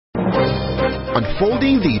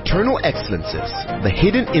Unfolding the eternal excellences, the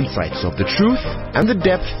hidden insights of the truth, and the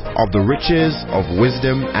depth of the riches of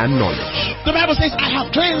wisdom and knowledge. The Bible says, I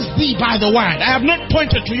have cleansed thee by the word. I have not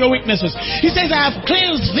pointed to your weaknesses. He says, I have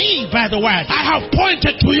cleansed thee by the word. I have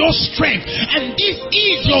pointed to your strength. And this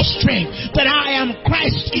is your strength, that I am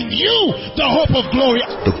Christ in you, the hope of glory.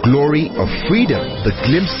 The glory of freedom, the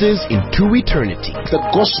glimpses into eternity. The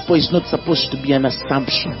gospel is not supposed to be an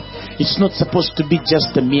assumption. It's not supposed to be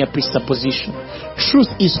just a mere presupposition. Truth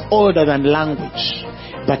is older than language,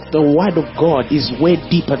 but the word of God is way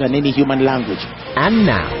deeper than any human language. And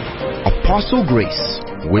now, Apostle Grace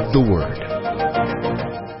with the word.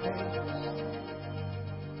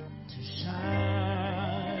 To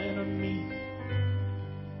shine on me,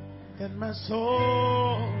 that my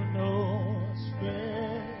soul knows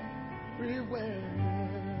very well.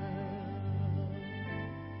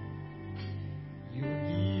 You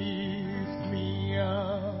lift me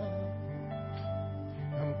up,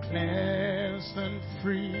 I'm cleansed and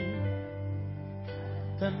free,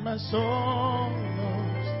 that my soul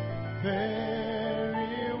knows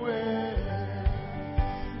very well.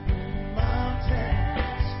 When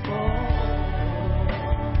mountains fall,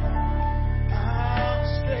 I'll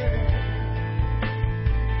stand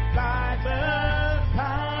by the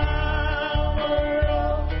power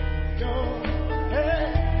of your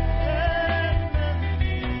hand and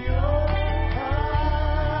your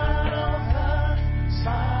heart of the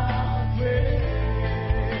south way,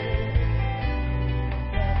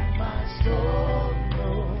 that my soul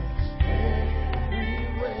knows very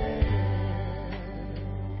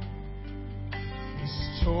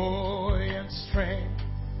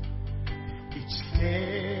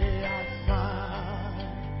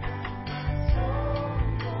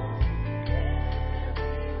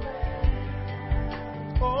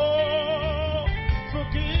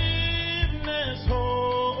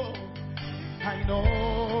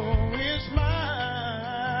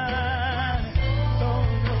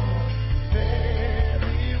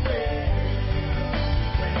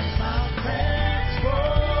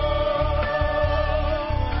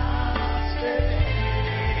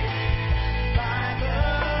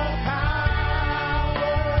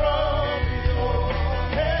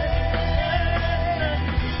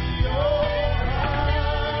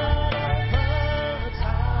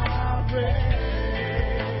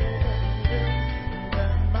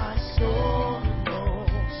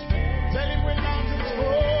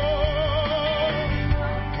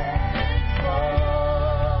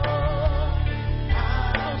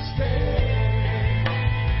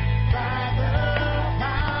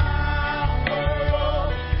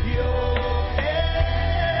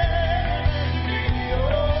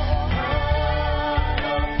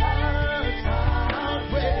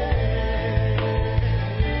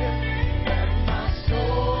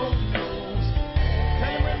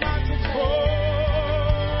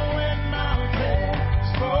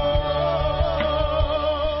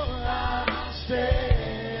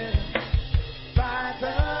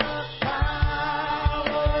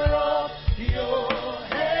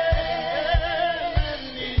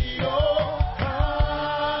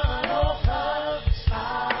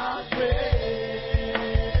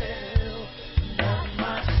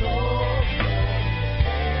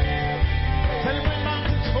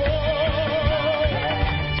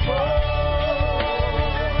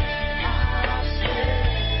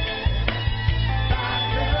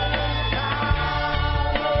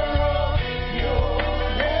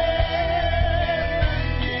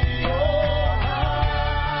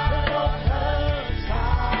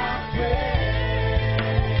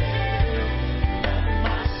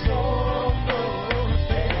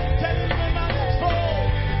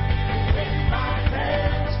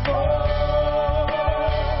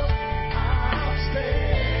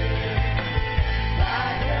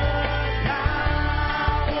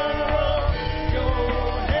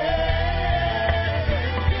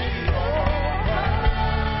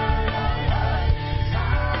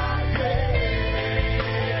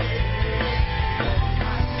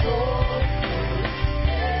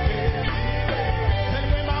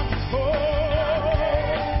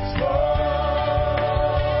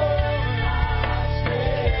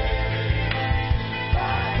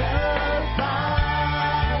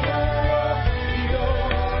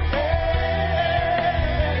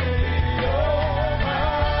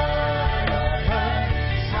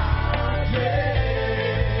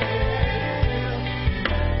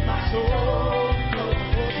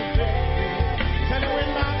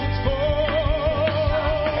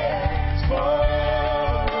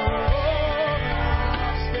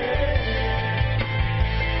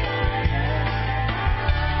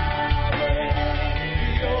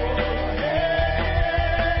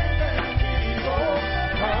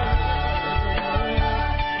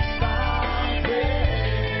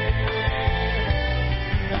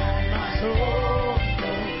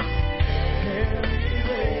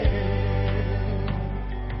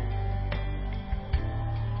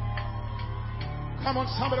Come on,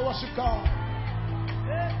 somebody worship God.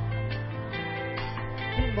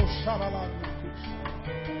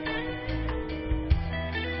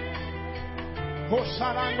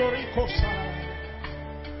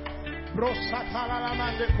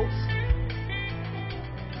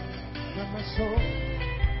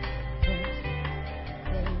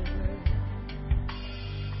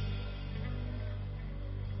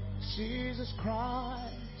 Jesus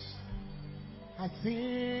Christ, I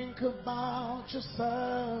think about your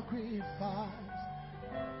sacrifice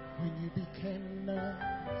when you became love,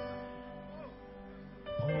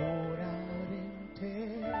 poured out in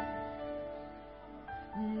tears.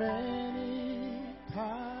 Many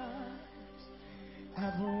times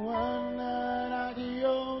I've wondered at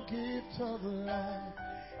your gift of life.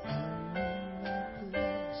 I'm in that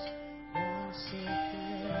place once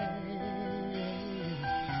again.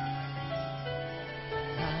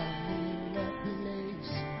 I'm in that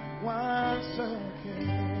place once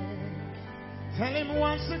again. Tell him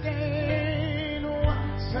once again,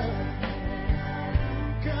 once again.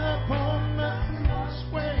 Look upon the cross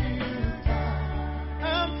where you died.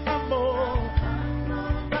 I'm humbled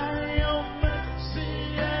by your mercy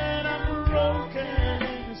and I'm broken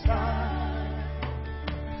inside.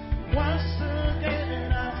 Once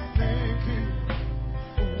again I thank you.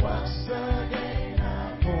 Once again I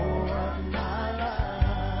pour out my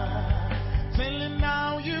life. Tell him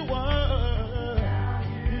now you were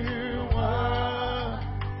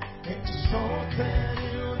exalted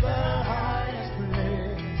to the highest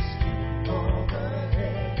place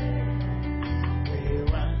overhead. Where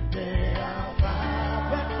one day I'll bow,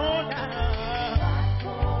 but for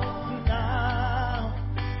now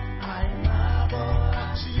I marvel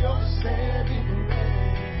at your saving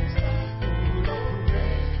grace. Full of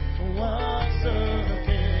praise once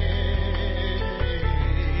again.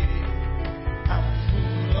 I'm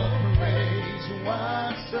full of praise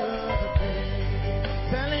once again.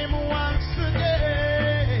 Tell him once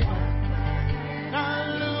again. Now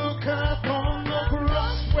look upon the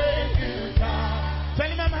cross where you died. Tell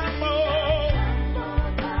him I'm humble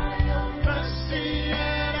by your mercy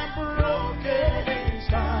and I'm broken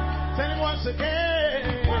inside. Tell him once again.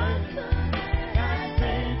 I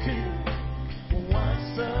thank you.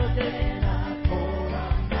 Once again I pour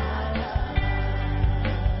out my life.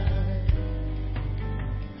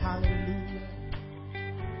 Hallelujah.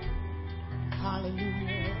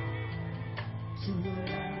 Hallelujah to the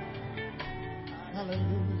Lamb.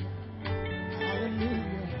 Hallelujah.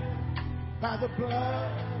 Hallelujah. By the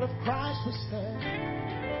blood of Christ was shed.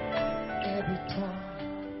 Every tongue,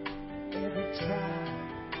 every tribe,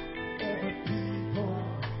 every people,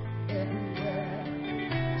 everywhere.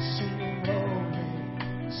 Singing holy,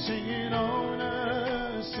 singing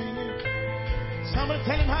honor, singing. Somebody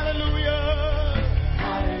tell him hallelujah.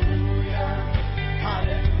 Hallelujah.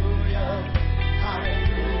 Hallelujah.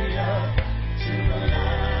 Hallelujah to the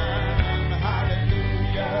Lamb.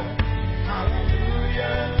 Hallelujah.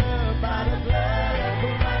 Hallelujah. By the blood of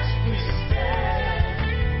Christ we stand.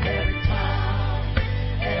 Every time,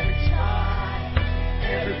 every tribe,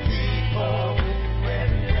 every people,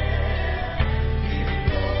 everywhere. Giving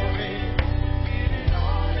glory, giving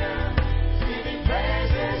honor, giving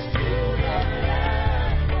praises to the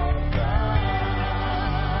Lamb of God.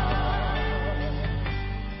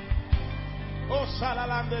 Oh,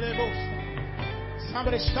 Salalanderebosa.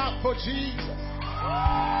 Somebody shout for Jesus.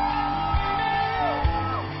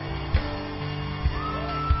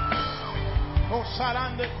 Oh,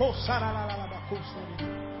 Salande,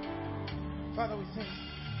 Father, we thank you.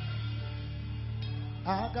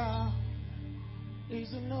 Our God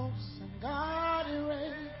is an awesome God, He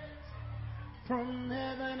reigns from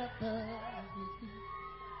heaven above with you.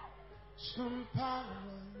 Some power,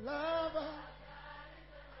 love,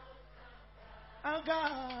 our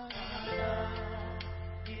God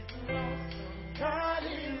is an awesome God,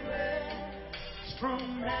 He reigns from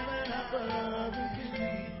heaven above with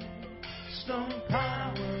you. Some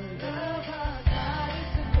power, love, our God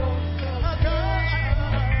is an awesome God.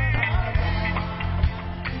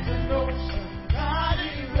 He's an awesome God, He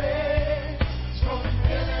reigns from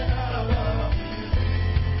heaven above with you.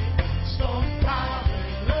 Some power,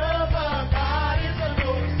 love, our God is an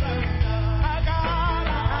awesome God. Our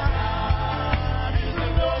God is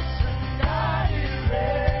an awesome God, He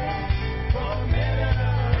reigns from heaven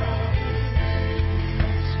above with you.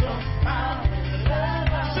 Some power.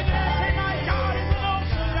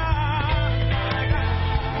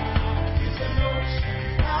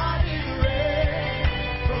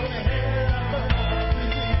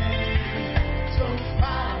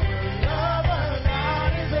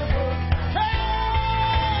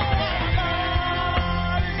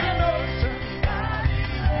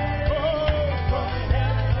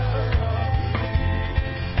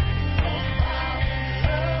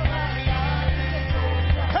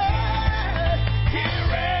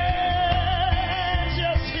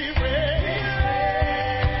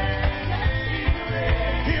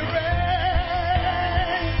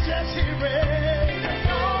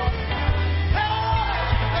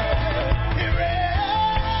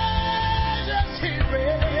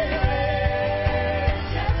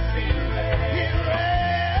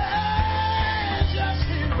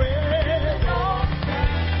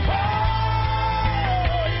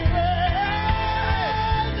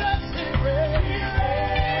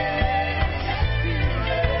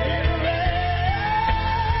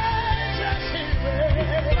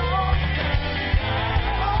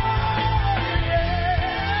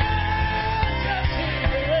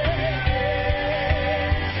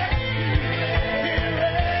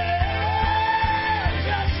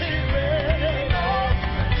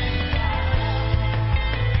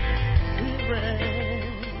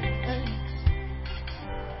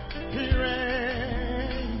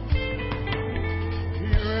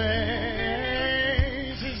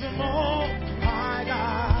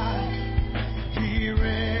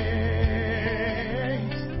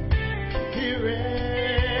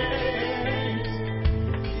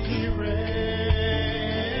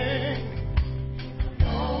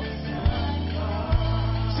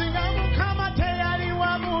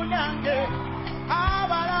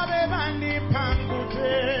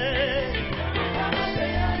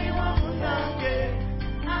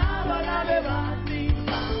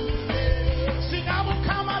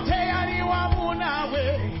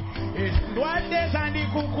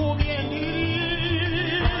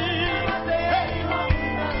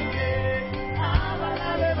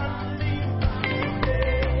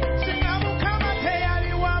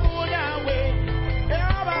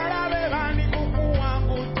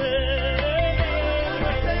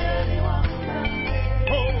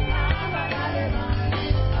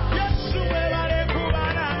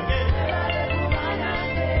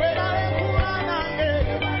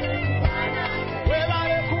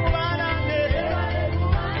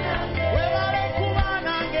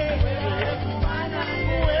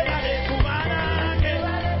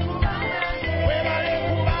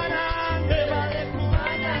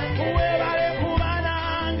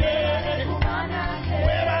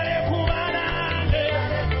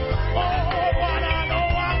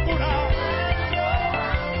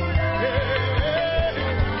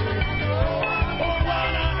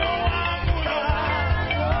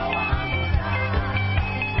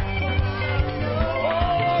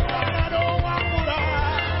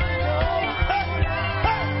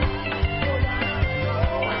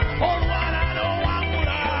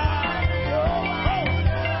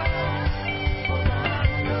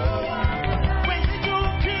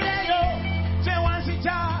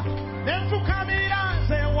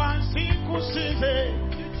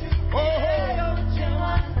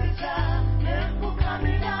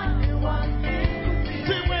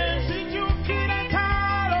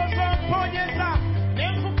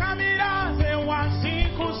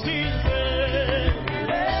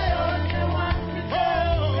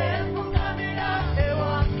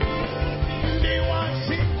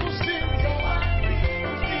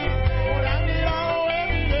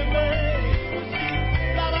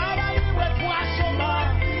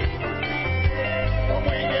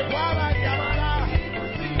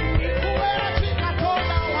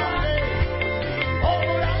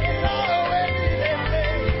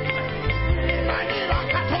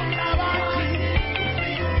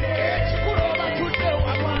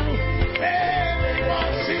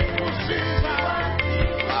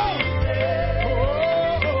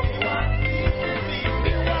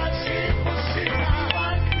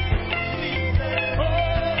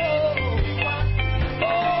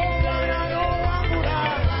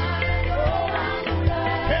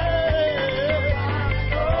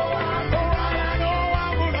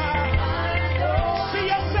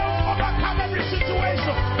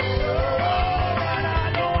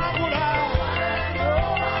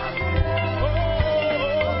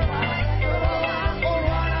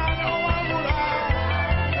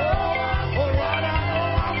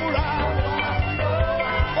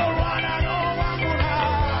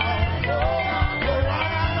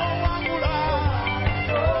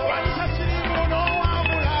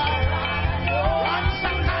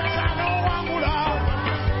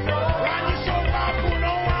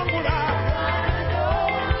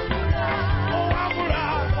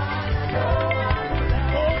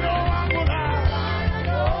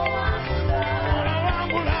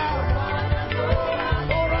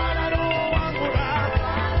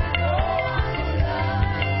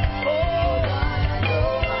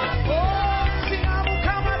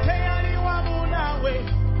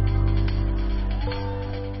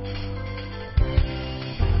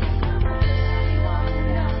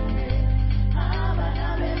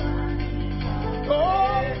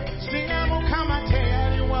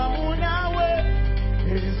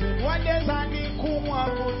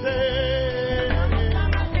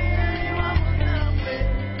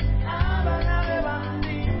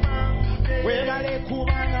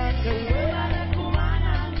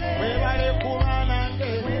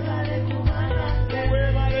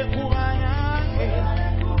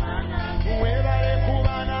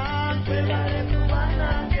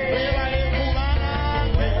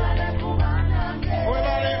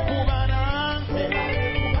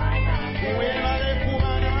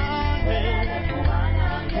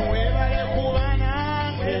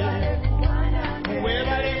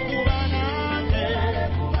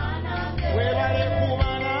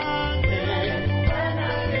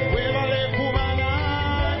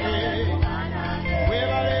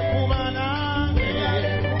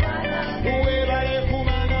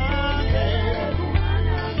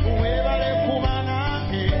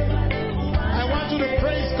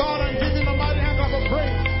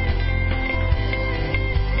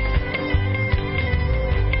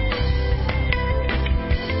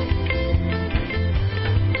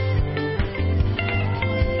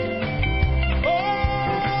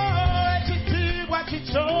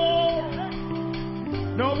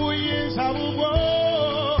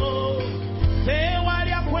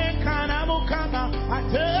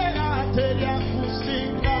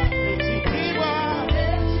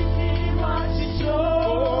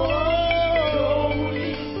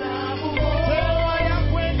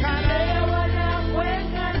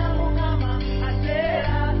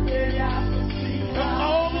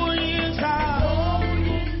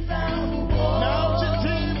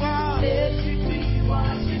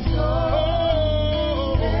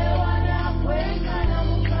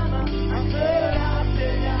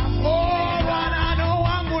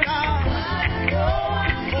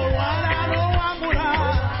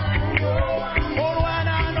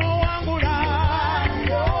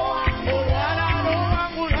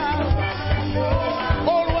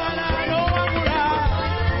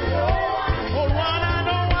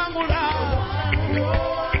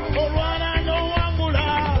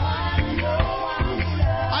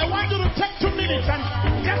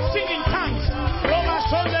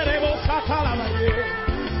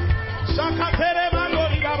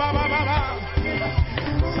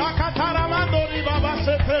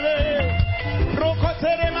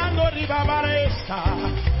 Sababaresta,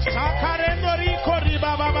 Sakarendo Rico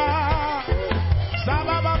Ribababa,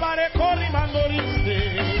 Sababare Corimandoriste,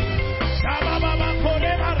 Sababa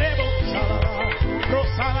Coremarebo,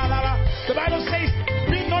 Rosalala. The Bible says,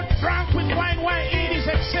 be not drunk with wine where it is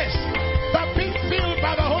excess, but be filled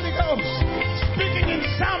by the Holy Ghost, speaking in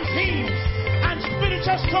some things and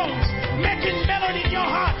spiritual tongues, making melody in your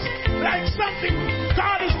heart, like something,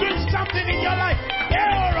 God is doing something in your life.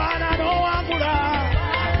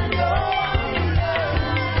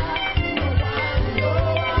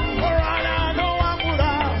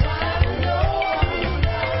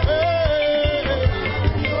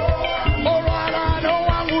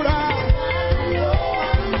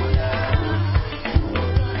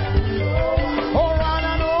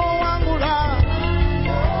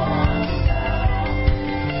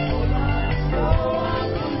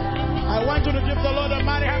 I want you to give the Lord a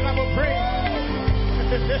mighty hand of praise.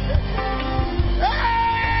 Hey!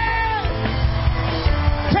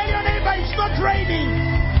 Tell your neighbor it's not raining.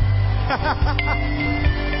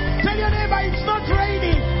 Tell your neighbor it's not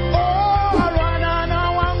raining. Oh, Arwana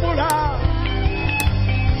na Wangula.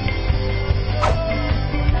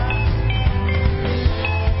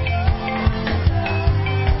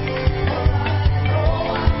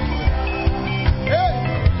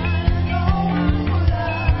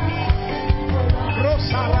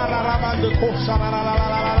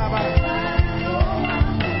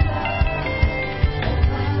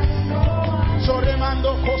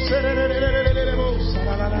 Soremando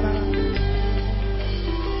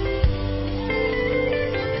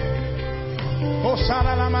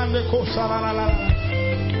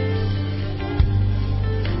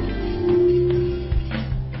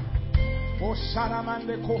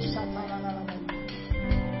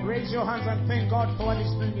raise your hands and thank God for what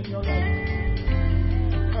He's doing in your life.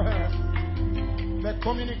 The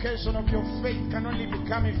communication of your faith can only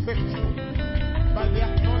become effective by the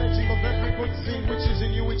acknowledging of every good thing which is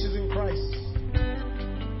in you, which is in Christ.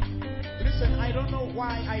 Listen, I don't know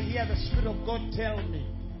why I hear the Spirit of God tell me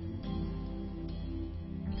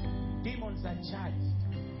demons are charged.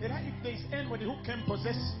 That if there is anybody who can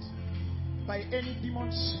possessed by any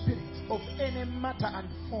demon spirit of any matter and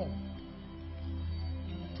form,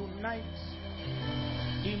 tonight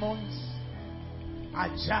demons are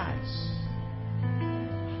judged.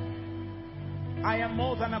 I am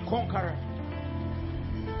more than a conqueror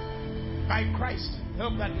by Christ.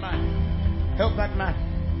 Help that man. Help that man.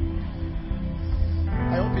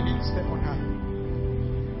 I hope he didn't step on her.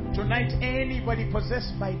 Tonight, anybody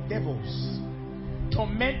possessed by devils,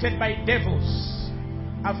 tormented by devils,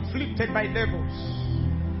 afflicted by devils.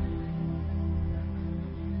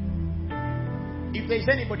 If there's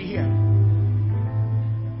anybody here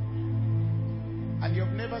and you've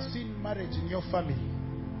never seen marriage in your family,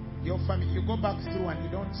 you go back through and you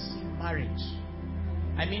don't see marriage.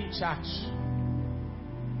 I mean church.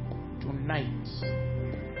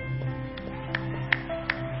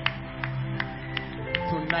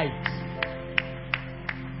 Tonight,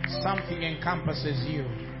 something encompasses you.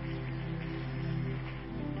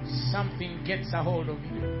 Something gets a hold of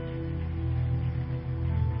you.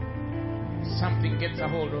 Something gets a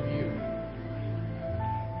hold of you.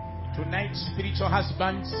 Tonight, spiritual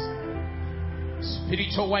husbands,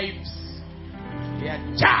 spiritual wives, they are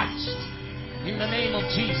judged in the name of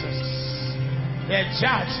Jesus. They are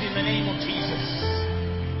judged in the name of Jesus.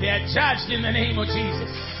 They are judged in the name of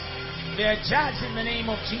Jesus. They are judged in the name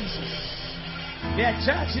of Jesus. They are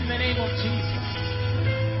judged in the name of Jesus.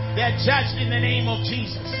 They are judged in the name of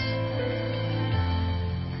Jesus.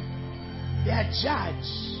 They are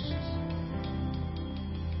judged.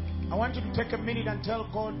 I want you to take a minute and tell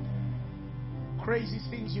God crazy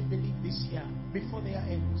things you believe this year before the year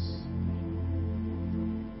ends.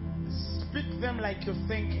 Speak them like you're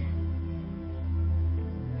thinking.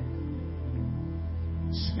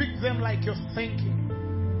 Speak them like you're thinking.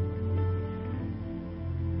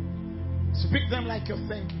 Speak them like you're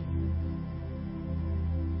thinking.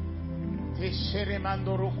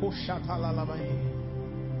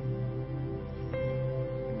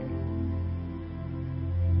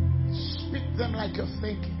 Speak them like you're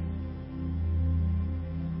thinking.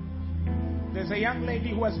 There's a young lady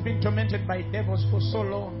who has been tormented by devils for so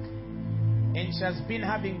long, and she has been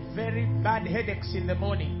having very bad headaches in the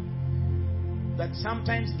morning that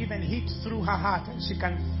sometimes even hit through her heart and she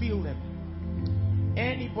can feel them.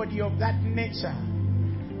 Anybody of that nature,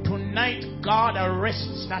 tonight God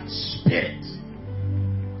arrests that spirit.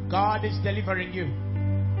 God is delivering you.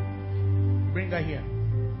 Bring her here.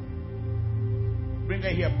 Bring her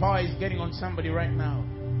here. Power is getting on somebody right now.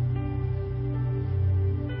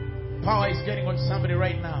 Power is getting on somebody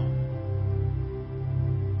right now.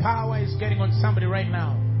 power is getting on somebody right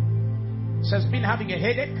now. She has been having a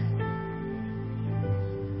headache,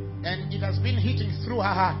 and it has been hitting through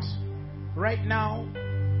her heart. Right now,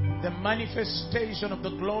 the manifestation of the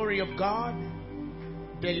glory of God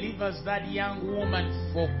delivers that young woman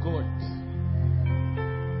for good.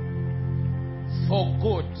 For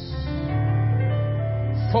good.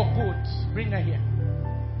 For good. Bring her here.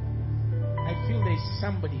 I feel there is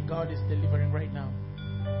somebody God is delivering right now.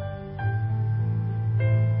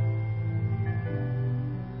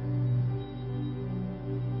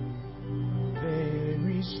 There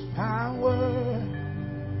is power.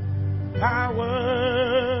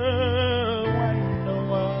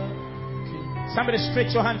 Somebody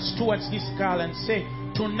stretch your hands towards this girl and say,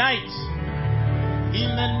 tonight,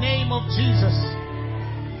 in the name of Jesus,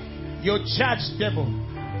 you're judged, devil.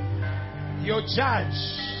 You're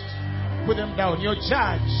judged. Put them down. You're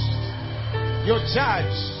judged. You're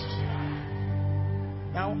judged.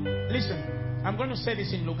 Now, listen. I'm going to say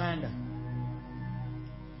this in Luganda.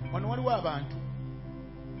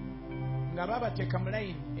 Nga babateeka mu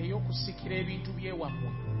line ey'okusikira ebintu by'ewammwe.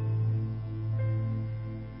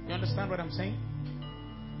 You understand what I'm saying?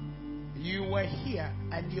 You were here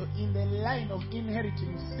and you're in the line of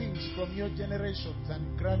inheriting things from your generations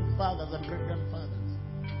and grandfathers and great-grandfathers.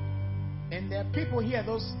 And there are people here,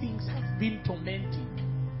 those things have been tormenting.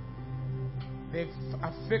 They've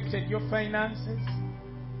affected your finances.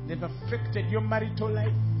 They've affected your marital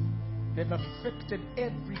life. They've affected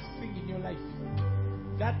everything in your life.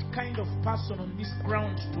 That kind of person on this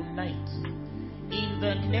ground tonight, in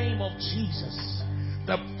the name of Jesus,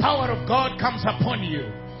 the power of God comes upon you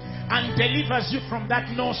and delivers you from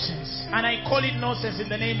that nonsense. And I call it nonsense in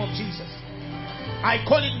the name of Jesus. I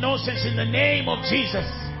call it nonsense in the name of Jesus.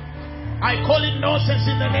 I call it nonsense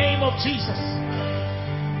in the name of Jesus.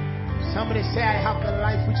 Somebody say, I have the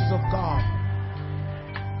life which is of God.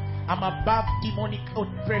 I'm above demonic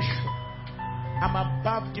oppression. I'm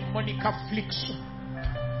above demonic affliction.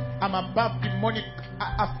 I'm above demonic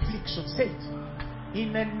affliction. Say it.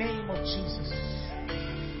 In the name of Jesus.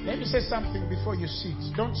 Let me say something before you sit.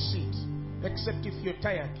 Don't sit. Except if you're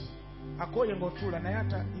tired. I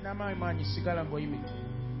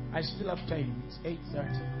still have time. It's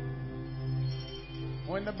 8:30.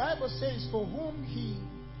 When the Bible says, for whom he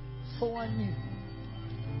foreknew.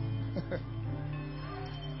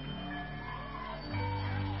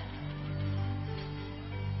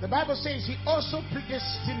 The Bible says he also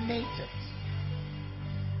predestinated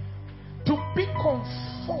to be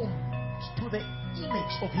conformed to the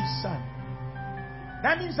image of his son.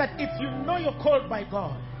 That means that if you know you're called by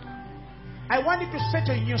God, I want you to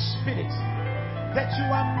settle in your spirit that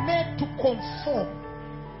you are made to conform,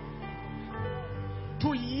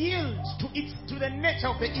 to yield to the nature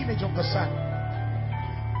of the image of the son.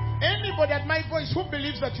 Anybody at my voice who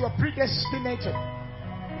believes that you are predestinated,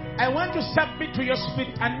 I want to submit to your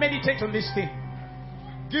spirit and meditate on this thing.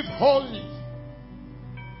 Give wholly.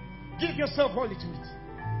 Give yourself wholly to it.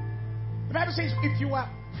 The Bible says if you are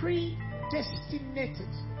predestinated,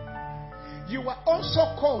 you are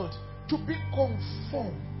also called to be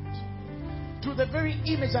conformed to the very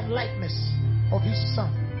image and likeness of his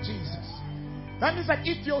son, Jesus. That means that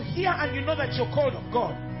if you're here and you know that you're called of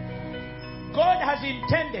God, God has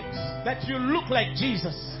intended that you look like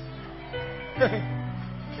Jesus.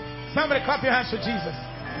 Somebody clap your hands for Jesus.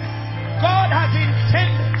 God has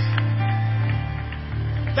intended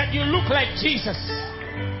that you look like Jesus.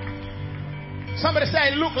 Somebody say,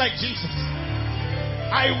 I look like Jesus.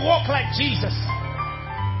 I walk like Jesus.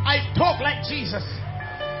 I talk like Jesus.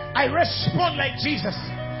 I respond like Jesus.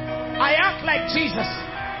 I act like Jesus.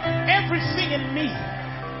 Everything in me,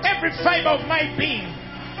 every fiber of my being,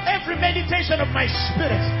 every meditation of my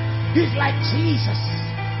spirit is like Jesus.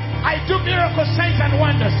 I do miracles, signs and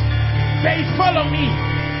wonders. They follow me.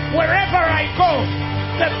 Wherever I go,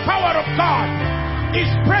 the power of God is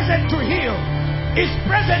present to heal, is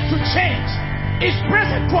present to change, is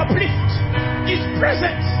present to uplift, is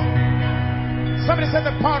present. Somebody said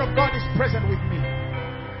the power of God is present with me.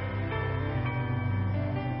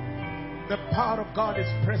 The power of God is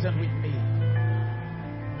present with me.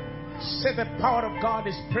 Say the power of God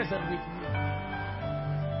is present with me.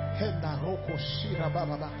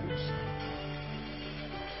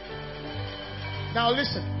 Now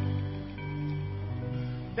listen.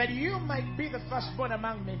 That you might be the firstborn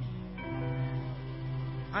among many.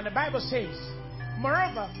 And the Bible says,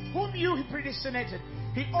 moreover, whom you predestinated,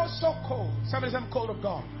 he also called. Somebody say, I'm called of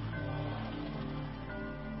God.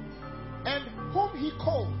 And whom he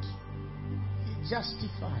called, he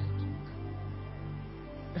justified.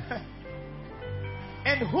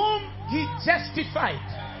 And whom he justified,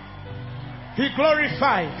 He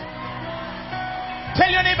glorified. Tell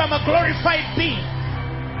your neighbor, I'm a glorified being.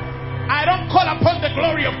 I don't call upon the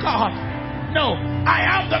glory of God. No, I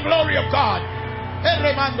am the glory of God.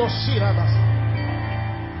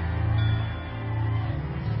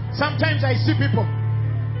 Sometimes I see people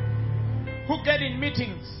who get in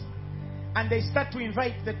meetings and they start to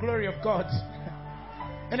invite the glory of God.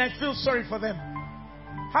 And I feel sorry for them.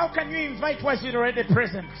 How can you invite what is already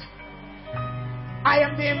present? I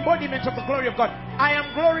am the embodiment of the glory of God. I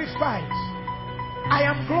am glorified. I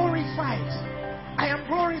am glorified. I am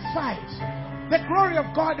glorified. The glory of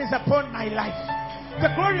God is upon my life.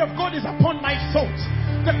 The glory of God is upon my thoughts.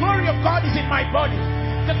 The glory of God is in my body.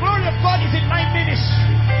 The glory of God is in my ministry.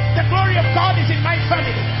 The glory of God is in my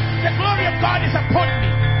family. The glory of God is upon me.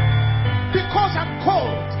 Because I'm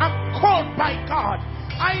called. I'm called by God.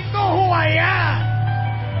 I know who I am.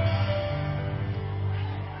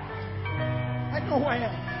 I know who I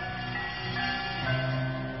am.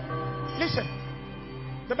 Listen.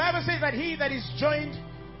 The Bible says that he that is joined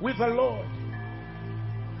with the Lord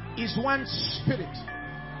is one spirit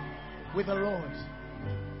with the Lord.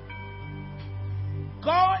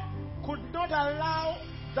 God could not allow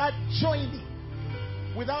that joining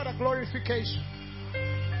without a glorification.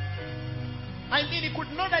 I mean, he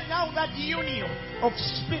could not allow that union of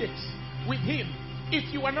spirits with him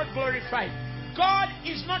if you are not glorified. God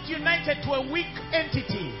is not united to a weak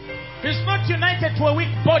entity. He's not united to a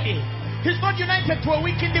weak body. He's not united to a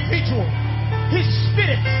weak individual. His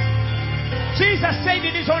spirit. Jesus said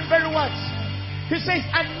in his own very words, he says,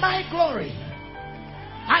 and my glory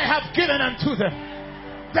I have given unto them.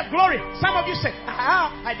 The glory. Some of you say,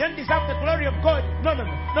 I don't deserve the glory of God. No.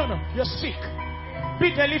 You're sick.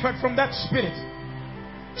 Be delivered from that spirit.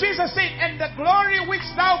 Jesus said, and the glory which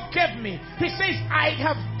thou gave me, he says, I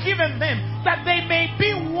have given them that they may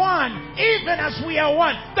be one, even as we are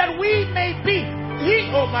one, that we may be. There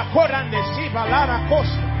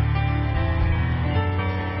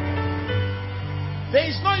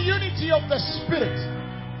is no unity of the spirit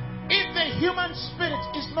if the human spirit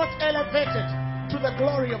is not elevated to the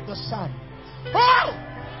glory of the Son. Oh,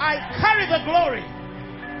 I carry the glory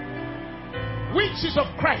which is of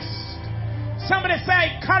Christ. Somebody say,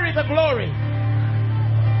 I carry the glory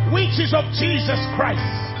which is of Jesus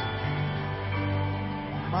Christ.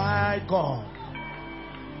 My God.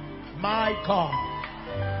 My God.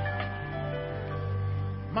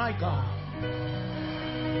 My God.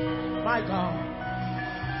 My God.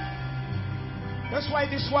 That's why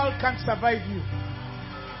this world can't survive you.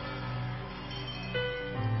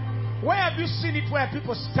 Where have you seen it where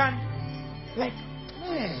people stand like,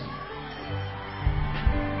 man?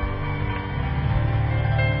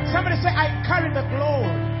 Somebody say, I carry the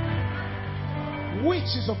glory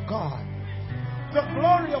which is of God. The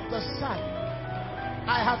glory of the Son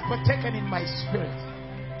I have partaken in my spirit.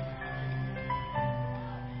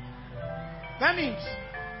 That means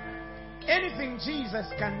anything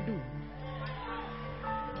Jesus can do,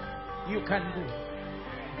 you can do.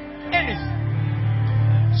 Anything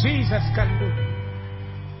Jesus can do.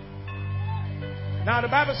 Now the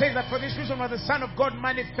Bible says that for this reason was the Son of God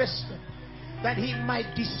manifested, that he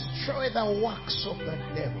might destroy the works of the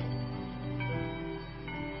devil.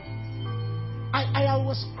 I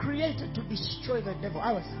was created to destroy the devil.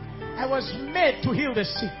 I was made to heal the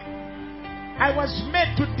sick. I was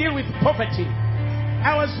made to deal with poverty.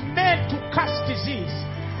 I was made to cast disease.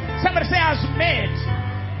 Somebody say, I was made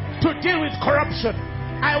to deal with corruption.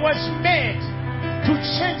 I was made to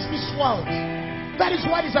change this world. That is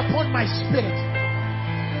what is upon my spirit.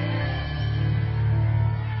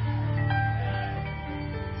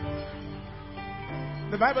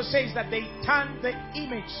 The Bible says that they turned the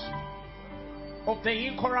image of the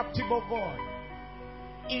incorruptible God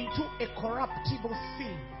into a corruptible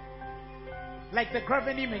thing, like the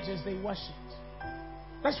graven images they worshipped.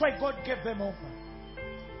 That's why God gave them over.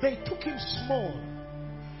 They took him small.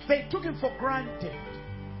 They took him for granted.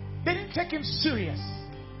 They didn't take him serious.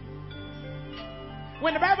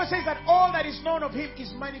 When the Bible says that all that is known of him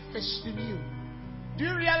is manifest in you, do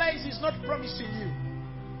you realize he's not promising you?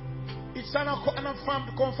 It's an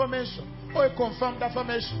unaffirmed confirmation or a confirmed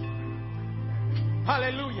affirmation.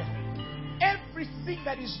 Hallelujah. Everything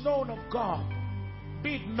that is known of God,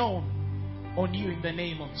 be it known on you in the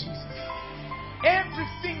name of Jesus.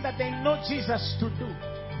 Everything that they know Jesus to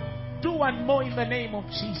do and more in the name of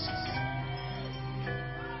Jesus.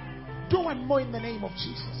 Do and more in the name of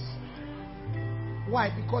Jesus.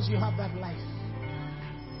 Why? Because you have that life.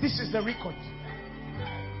 This is the record.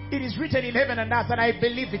 It is written in heaven and earth, and I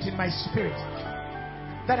believe it in my spirit,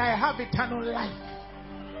 that I have eternal life.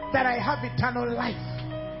 That I have eternal life.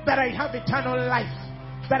 That I have eternal life.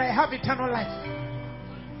 that I have eternal life.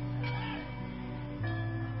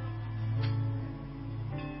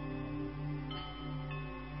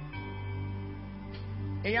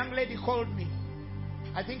 A young lady called me.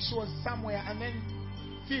 I think she was somewhere, and then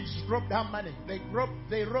thieves robbed her money. They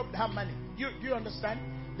robbed her money. Do you understand?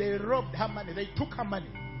 They robbed her money. They took her money.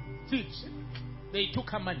 Thieves. They took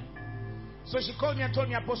her money. So she called me and told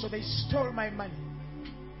me, Apostle, they stole my money.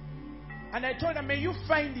 And I told her, may you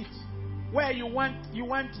find it where you want it. You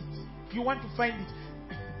want to find it.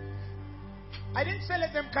 I didn't say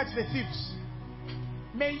let them catch the thieves.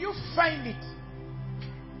 May you find it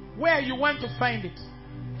where you want to find it.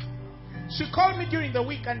 She called me during the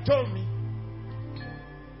week and told me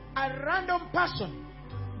a random person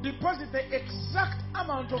deposited the exact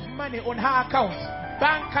amount of money on her account,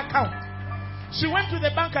 bank account. She went to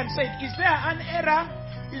the bank and said, is there an error?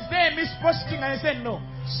 Is there a misposting? And I said, no.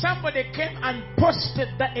 Somebody came and posted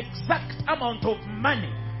the exact amount of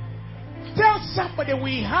money. Tell somebody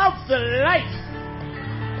we have the life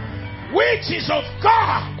which is of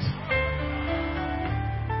God.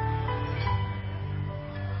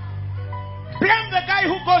 Blame the guy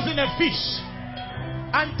who goes in a fish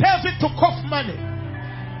and tells it to cough money.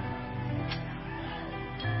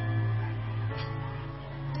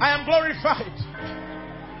 I am glorified.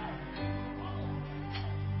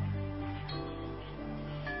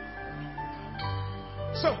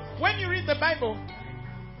 So, when you read the Bible,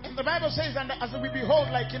 and the Bible says, and as we behold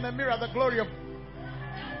like in a mirror the glory of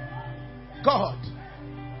God,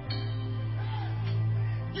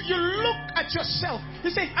 you look at yourself. He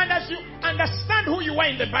says, and as you understand who you are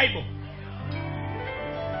in the Bible,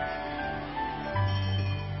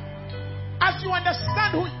 as you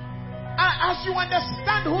understand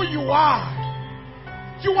who you are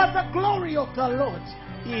the glory of the Lord.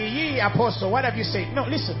 Ye apostle, what have you said? No,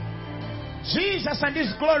 listen. Jesus and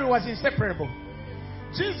his glory was inseparable.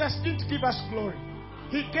 Jesus didn't give us glory.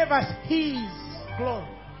 He gave us his glory.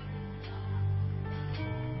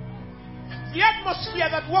 The atmosphere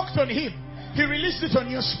that walked on him, he released it on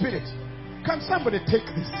your spirit. Can somebody take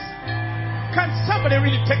this? Can somebody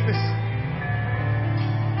really take this?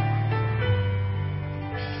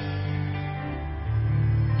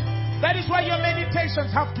 That is why your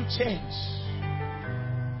meditations have to change.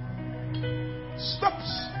 Stop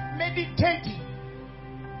meditating.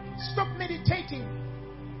 Stop meditating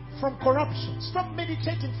from corruption. Stop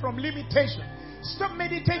meditating from limitation. Stop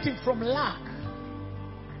meditating from lack.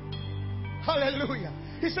 Hallelujah.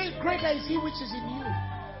 He says, greater is he which is in you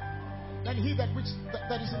than he that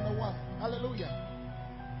is in the world. Hallelujah.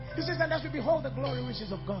 He says, and as we behold the glory which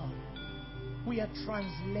is of God, we are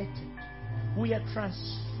translated. We are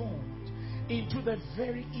transformed into the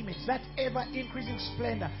very image, that ever increasing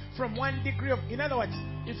splendor from one degree of, in other words,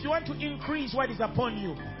 if you want to increase what is upon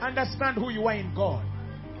you, understand who you are in God.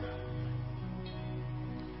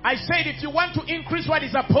 I said, if you want to increase what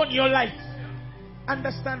is upon your life,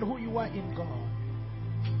 understand who you are in God.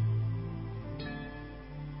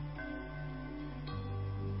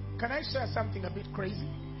 Can I share something a bit crazy?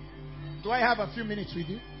 Do I have a few minutes with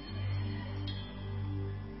you?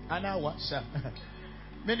 An hour, sir.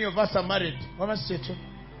 Many of us are married. What must I say to you?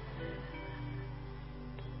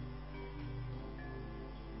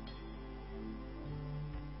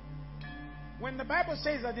 When the Bible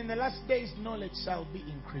says that in the last days knowledge shall be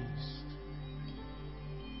increased.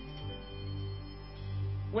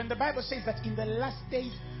 When the Bible says that in the last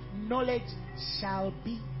days knowledge shall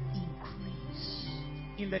be increased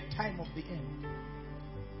in the time of the end,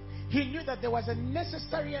 he knew that there was a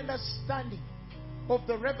necessary understanding of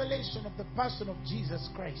the revelation of the person of Jesus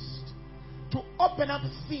Christ to open up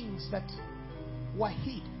things that were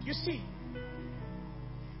hid. You see,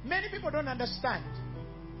 many people don't understand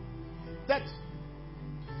that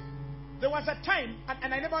there was a time,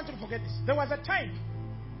 and I never want to forget this, there was a time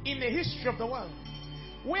in the history of the world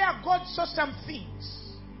where God saw some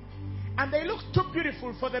things and they looked too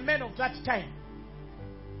beautiful for the men of that time,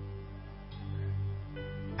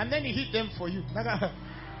 and then he hid them for you.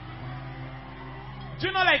 Do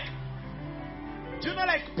you know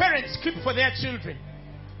like parents keep for their children?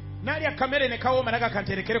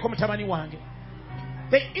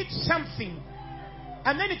 They eat something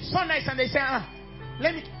and then it's so nice and they say,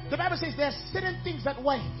 the Bible says there are certain things that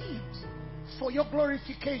were hid for your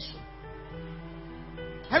glorification.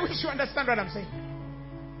 I wish you understand what I'm saying.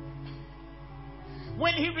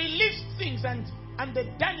 When he released things and the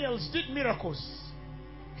Daniels did miracles,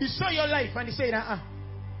 he saw your life and he said,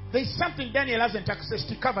 there's something Daniel hasn't accessed.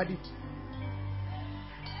 He covered it.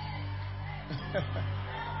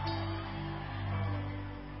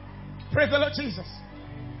 Praise the Lord Jesus.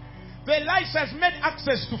 The Elisha's made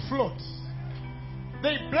access to float.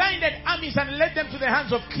 They blinded armies and led them to the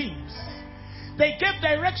hands of kings. They gave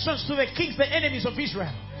directions to the kings, the enemies of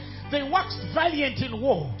Israel. They waxed valiant in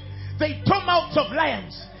war. They tore mouths of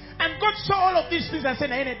lions. And God saw all of these things and said,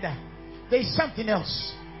 there is something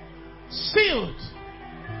else. Sealed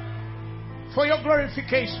for your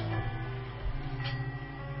glorification.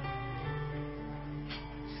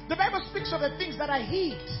 The Bible speaks of the things that are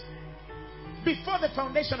hid before the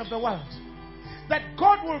foundation of the world. That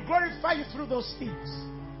God will glorify you through those things.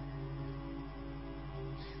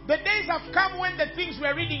 The days have come when the things we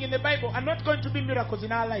are reading in the Bible are not going to be miracles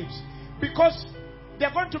in our lives. Because they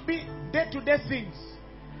are going to be day-to-day things.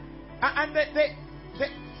 And the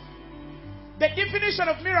definition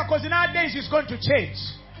of miracles in our days is going to change.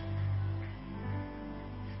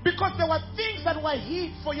 Because there were things that were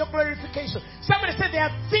hid for your glorification. Somebody said there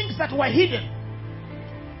are things that were hidden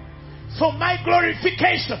for my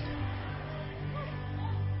glorification.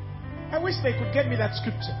 I wish they could get me that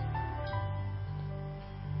scripture.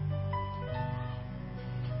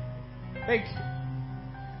 Thank you.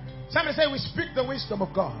 Somebody say we speak the wisdom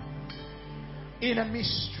of God in a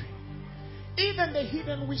mystery. Even the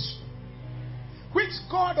hidden wisdom which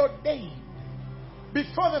God ordained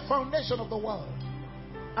before the foundation of the world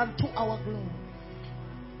unto our glory.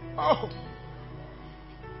 Oh.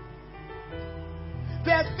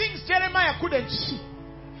 There are things Jeremiah couldn't see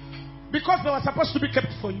because they were supposed to be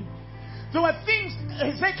kept for you. There were things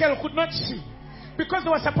Ezekiel could not see because they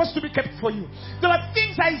were supposed to be kept for you. There were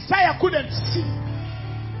things Isaiah couldn't see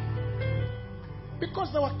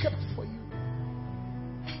because they were kept for you.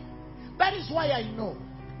 That is why I know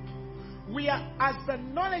we are, as the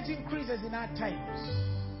knowledge increases in our times,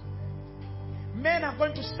 men are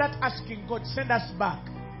going to start asking God, send us back.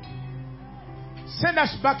 Send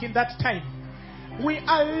us back in that time. We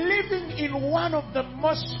are living in one of the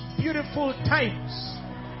most beautiful times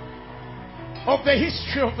of the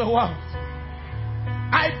history of the world.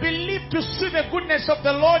 I believe to see the goodness of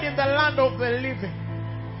the Lord in the land of the living.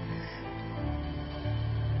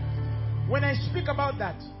 When I speak about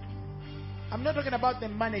that, I'm not talking about the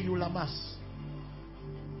money you'll amass.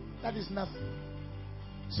 That is nothing.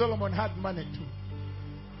 Solomon had money too.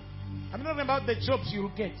 I'm not talking about the jobs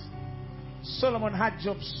you'll get. Solomon had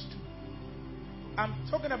jobs too. I'm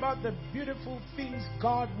talking about the beautiful things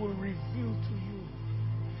God will reveal to you.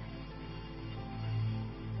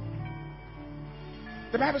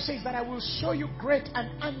 The Bible says that I will show you great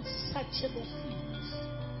and unsearchable things.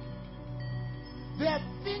 There are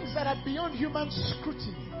things that are beyond human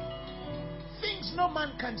scrutiny. Things no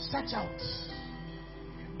man can search out.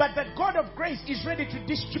 But the God of grace is ready to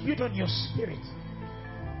distribute on your spirit.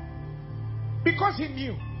 Because he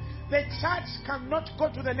knew the church cannot go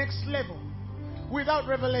to the next level without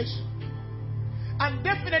revelation. And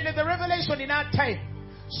definitely the revelation in our time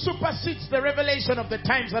supersedes the revelation of the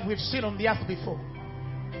times that we've seen on the earth before.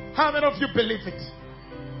 How many of you believe it?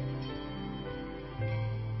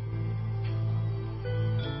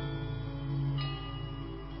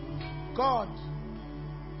 God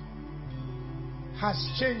has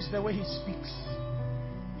changed the way he speaks.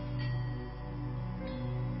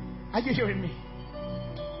 Are you hearing me?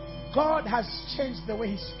 God has changed the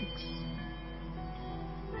way he speaks.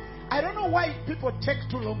 I don't know why people take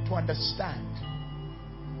too long to understand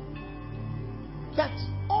that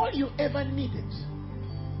all you ever needed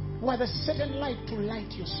was a certain light to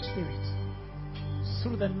light your spirit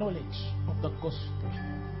through the knowledge of the gospel.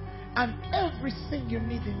 And everything you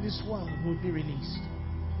need in this world will be released.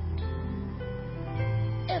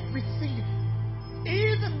 Everything,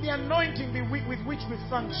 even the anointing with which we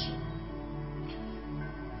function,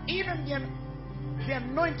 even the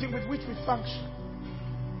anointing with which we function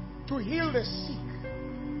to heal the sick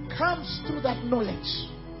comes through that knowledge.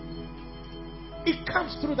 It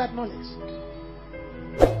comes through that knowledge.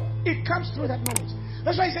 It comes through that knowledge.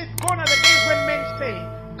 That's why I said, gone are the days when men say,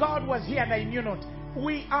 God was here and I knew not.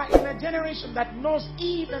 We are in a generation that knows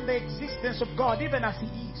even the existence of God, even as he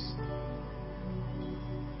is.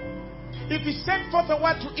 If he sent forth a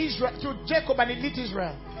word to Israel, to Jacob, and it lit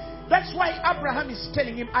Israel, that's why Abraham is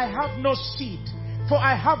telling him, I have no seed, for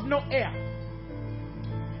I have no heir.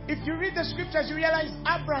 If you read the scriptures, you realize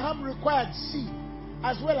Abraham required seed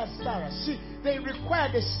as well as Sarah. See, they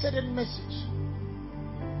required a certain message.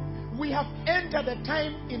 We have entered a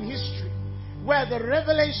time in history where the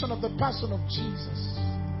revelation of the person of Jesus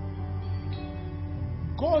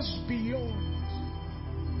goes beyond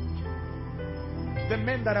the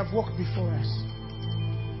men that have walked before us.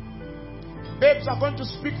 Babes are going to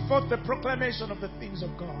speak forth the proclamation of the things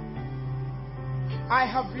of God. I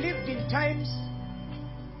have lived in times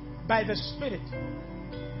by the Spirit,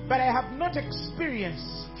 but I have not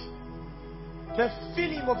experienced the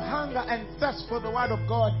feeling of hunger and thirst for the word of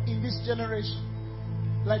God in this generation,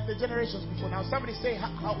 like the generations before. Now, somebody say,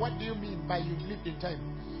 what do you mean by you've lived in time?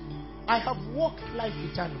 I have walked life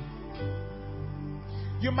eternal.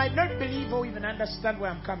 You might not believe or even understand where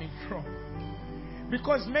I'm coming from,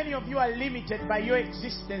 because many of you are limited by your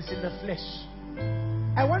existence in the flesh.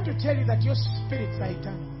 I want to tell you that your spirits are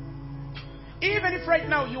eternal. Even if right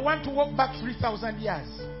now you want to walk back 3,000 years,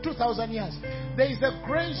 2,000 years, there is the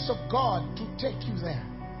grace of God to take you there.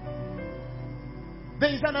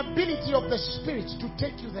 There is an ability of the Spirit to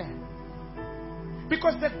take you there.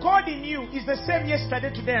 Because the God in you is the same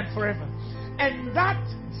yesterday, today, and forever. And that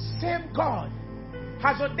same God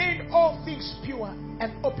has ordained all things pure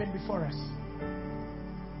and open before us.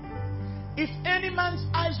 If any man's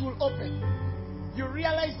eyes will open, you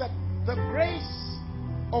realize that the grace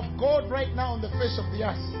of God right now on the face of the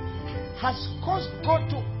earth has caused God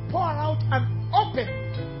to pour out and open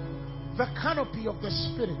the canopy of the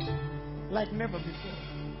Spirit like never before.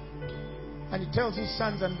 And He tells His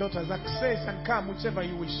sons and daughters, access and come whichever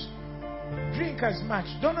you wish. Drink as much.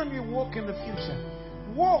 Don't only walk in the future.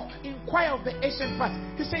 Walk, inquire of the ancient paths.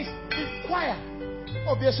 He says, inquire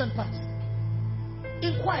of the ancient paths.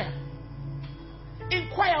 Inquire.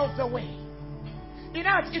 Inquire of the way. In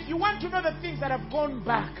other words, if you want to know the things that have gone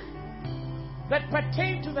back, that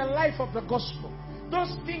pertain to the life of the gospel,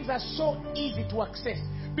 those things are so easy to access,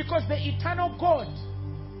 because the eternal God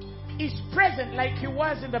is present like He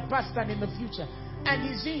was in the past and in the future, and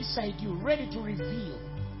He's inside you, ready to reveal.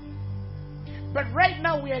 But right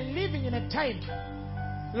now we are living in a time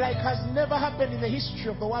like has never happened in the history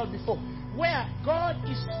of the world before, where God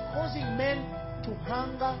is causing men to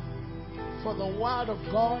hunger for the word of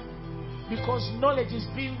God, because knowledge is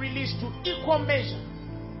being released to equal measure.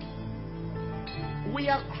 We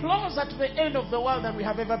are closer to the end of the world than we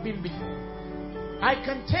have ever been before. I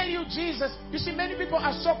can tell you, Jesus, you see, many people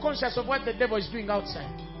are so conscious of what the devil is doing outside.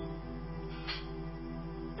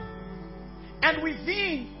 And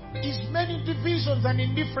within is many divisions and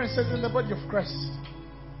indifferences in the body of Christ.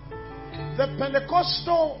 The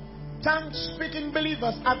Pentecostal tongue-speaking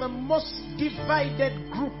believers are the most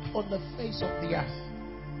divided group on the face of the earth.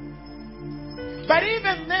 But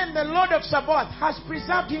even then, the Lord of Sabaoth has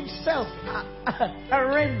preserved Himself a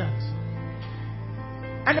remnant.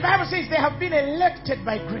 And the Bible says they have been elected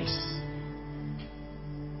by grace.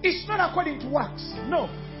 It's not according to works. No,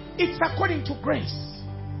 it's according to grace.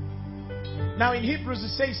 Now in Hebrews it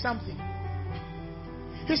says something.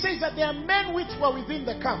 He says that there are men which were within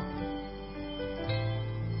the camp,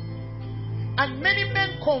 and many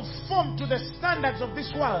men conformed to the standards of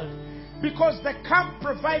this world, because the camp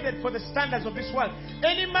provided for the standards of this world.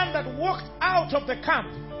 Any man that walked out of the camp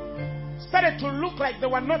started to look like they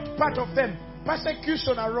were not part of them.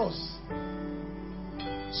 Persecution arose.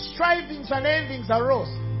 Strivings and envyings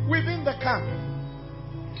arose within the camp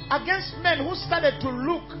against men who started to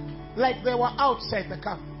look like they were outside the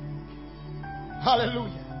camp.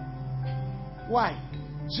 Hallelujah. Why?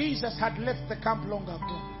 Jesus had left the camp long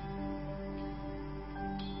ago.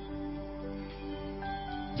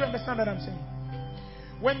 Do you understand what I'm saying?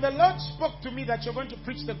 When the Lord spoke to me that you're going to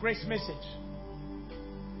preach the grace message,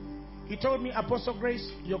 He told me, Apostle Grace,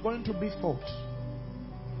 you're going to be fought.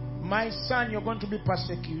 My son, you're going to be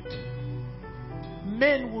persecuted.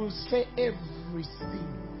 Men will say everything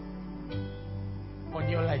on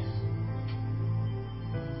your life.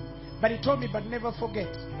 But He told me, but never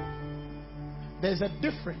forget, there's a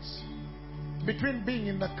difference between being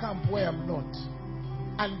in the camp where I'm not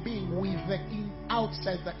and being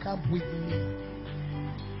outside the camp with me.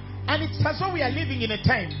 And it's as though we are living in a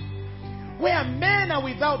time where men are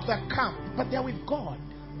without the camp, but they are with God.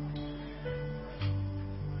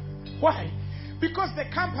 Why? Because the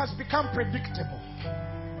camp has become predictable.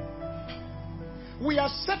 We are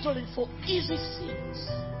settling for easy things.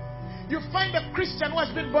 You find a Christian who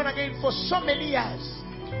has been born again for so many years,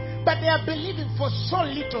 but they are believing for so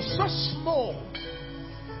little, so small.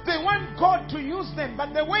 They want God to use them,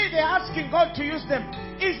 but the way they're asking God to use them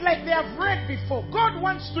is like they have read before. God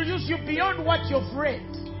wants to use you beyond what you've read.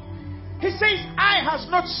 He says, eye has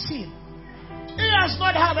not seen, ear has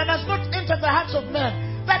not heard, and has not entered the hearts of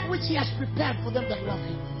men that which He has prepared for them that love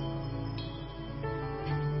Him.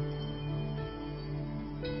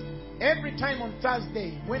 Every time on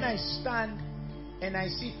Thursday, when I stand and I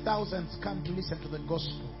see thousands come to listen to the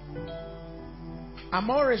gospel, I'm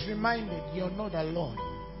always reminded you're not alone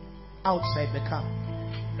outside the camp.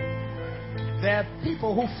 There are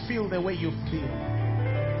people who feel the way you feel.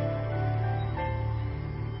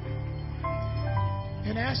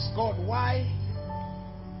 And I ask God, why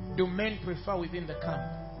do men prefer within the camp?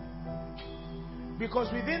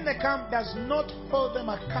 Because within the camp does not hold them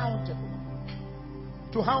accountable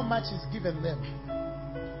to how much is given them.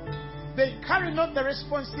 They carry not the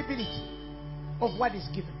responsibility of what is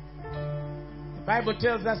given. The Bible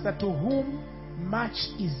tells us that to whom much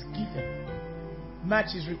is given,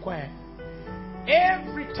 much is required.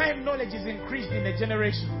 Every time knowledge is increased in a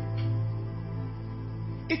generation,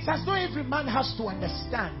 it's as though every man has to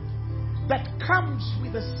understand that comes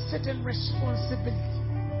with a certain responsibility.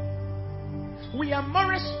 We are more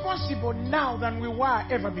responsible now than we were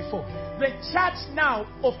ever before. The church now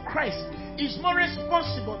of Christ is more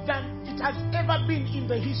responsible than it has ever been in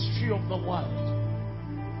the history of the world.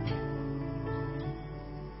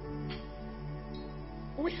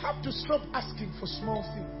 We have to stop asking for small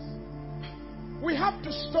things. We have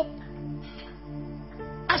to stop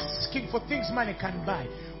asking for things money can buy.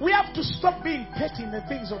 We have to stop being petty in the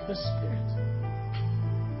things of the Spirit.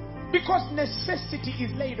 Because necessity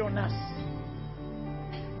is laid on us.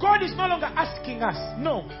 God is no longer asking us.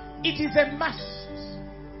 No, it is a must.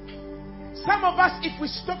 Some of us, if we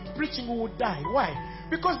stopped preaching, we would die. Why?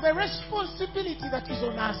 Because the responsibility that is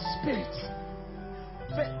on our spirits,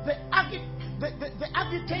 the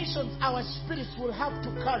agitations our spirits will have to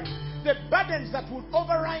carry, the burdens that would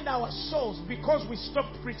override our souls because we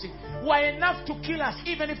stopped preaching, were enough to kill us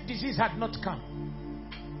even if disease had not come.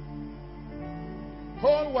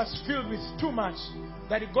 Paul was filled with too much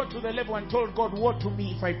that he got to the level and told God, woe to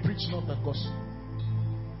me if I preach not the gospel.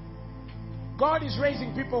 God is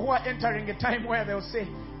raising people who are entering a time where they'll say,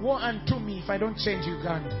 woe unto me if I don't change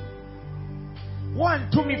Uganda. Woe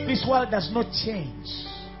unto me if this world does not change.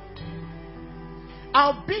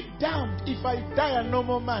 I'll be damned if I die a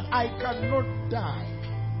normal man. I cannot die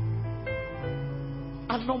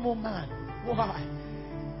a normal man. Why?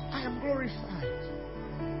 I am glorified.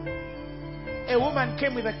 A woman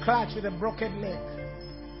came with a clutch with a broken leg.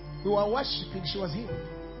 We were worshiping, she was healed.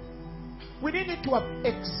 We didn't need to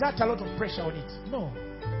exert a lot of pressure on it. No.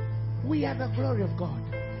 We are the glory of God.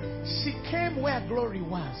 She came where glory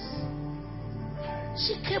was.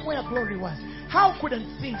 She came where glory was. How couldn't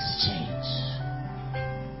things change?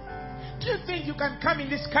 Do you think you can come in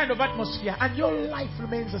this kind of atmosphere and your life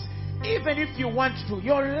remains the same? Even if you want to,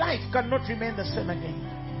 your life cannot remain the same again.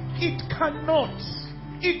 It cannot.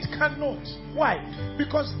 It cannot. Why?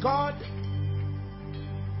 Because God...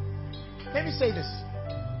 Let me say this.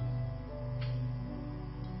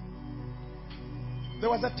 There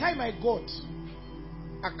was a time I got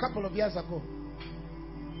a couple of years ago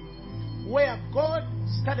where God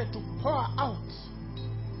started to pour out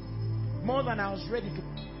more than I was ready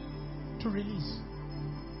to release.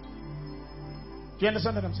 Do you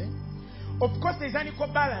understand what I'm saying? Of course, there's an equal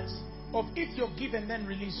balance of if you're given, then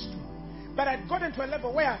release too. But I'd gotten to a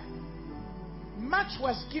level where much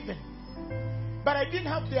was given, but I didn't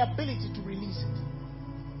have the ability to release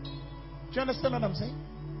it. Do you understand what I'm saying?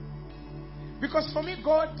 Because for me,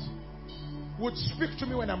 God would speak to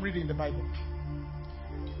me when I'm reading the Bible.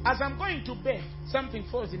 As I'm going to bed, something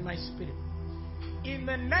falls in my spirit. In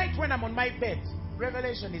the night when I'm on my bed,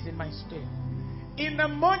 revelation is in my spirit. In the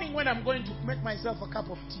morning when I'm going to make myself a cup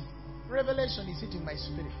of tea, revelation is hitting my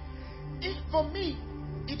spirit. For me,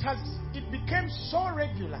 it became so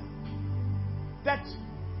regular that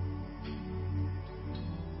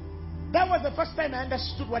was the first time I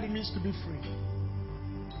understood what it means to be free.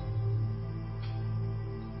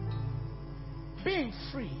 Being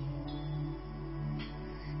free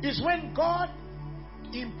is when God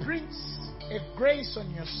imprints a grace on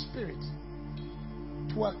your spirit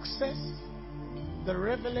to access the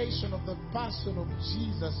revelation of the person of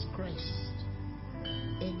Jesus Christ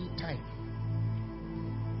anytime.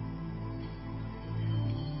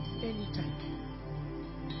 Anytime.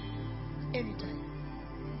 Anytime.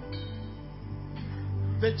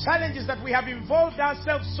 The challenge is that we have involved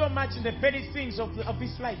ourselves so much in the petty things of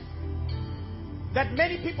this life that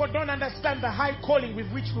many people don't understand the high calling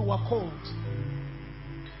with which we were called.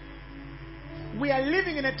 We are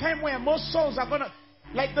living in a time where most souls are going to,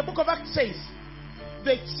 like the book of Acts says,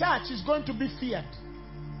 the church is going to be feared.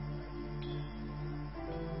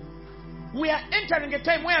 We are entering a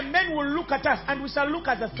time where men will look at us and we shall look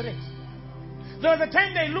as a threat. There was a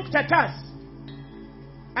time they looked at us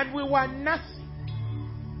and we were nothing.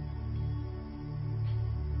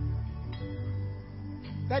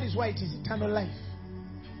 That is why it is eternal life.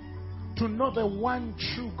 To know the one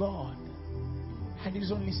true God and His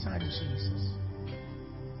only Son, Jesus.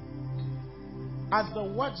 As the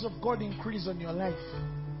words of God increase on your life,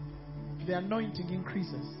 the anointing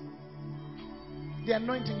increases. The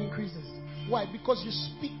anointing increases. Why? Because you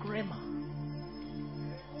speak Rhema.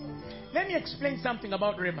 Let me explain something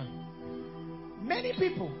about Rhema. Many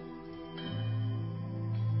people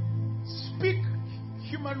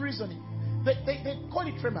human reasoning. They call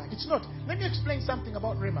it Rema. It's not. Let me explain something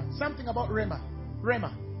about Rema. Something about Rema.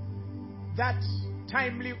 Rema. That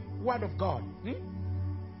timely word of God.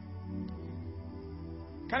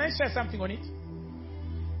 Can I share something on it?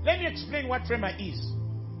 Let me explain what Rema is.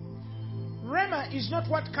 Rema is not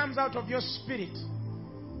what comes out of your spirit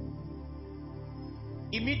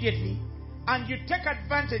immediately and you take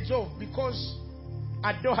advantage of because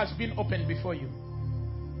a door has been opened before you.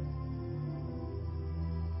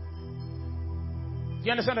 Do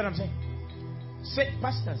you understand what I'm saying? Say,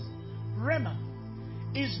 pastors, Rema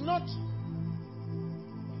is not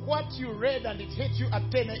what you read and it hit you at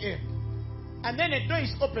 10 a.m. and then a door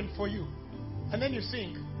is opened for you and then you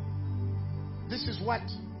think, this is what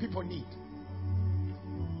people need.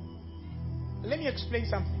 Let me explain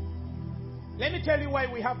something. Let me tell you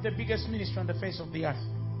why we have the biggest ministry on the face of the earth.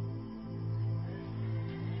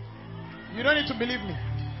 You don't need to believe me.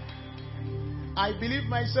 I believe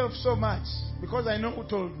myself so much because I know who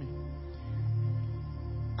told me.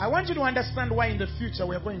 I want you to understand why in the future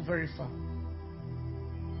we are going very far.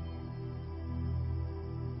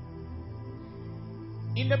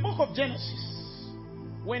 In the book of Genesis,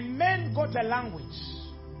 when men got a language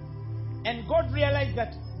and God realized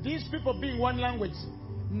that these people being one language,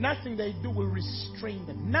 nothing they do will restrain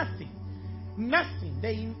them. Nothing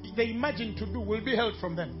they imagine to do will be held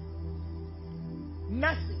from them.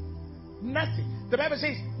 Nothing. The Bible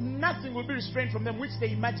says nothing will be restrained from them which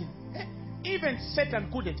they imagine. Even Satan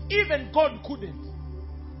couldn't. Even God couldn't.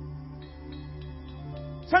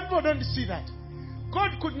 Some people don't see that.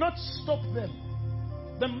 God could not stop them.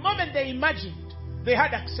 The moment they imagined, they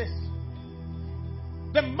had access.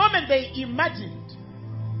 The moment they imagined,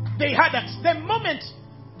 they had access. The moment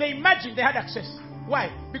they imagined, they had access.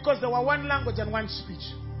 Why? Because there were one language and one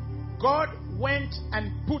speech. God went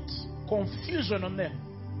and put confusion on them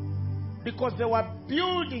because they were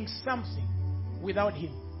building something without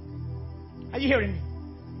Him. Are you hearing me?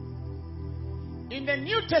 In the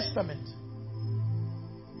New Testament,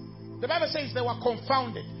 the Bible says they were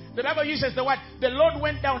confounded. The Bible uses the word, the Lord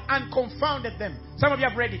went down and confounded them. Some of you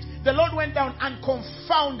have read it. The Lord went down and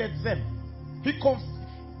confounded them.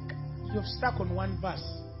 You've stuck on one verse.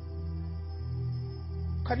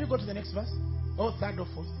 Can you go to the next verse? Or third or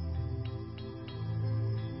fourth?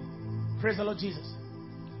 Praise the Lord Jesus.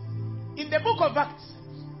 In the book of Acts,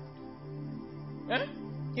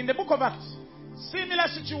 in the book of Acts, similar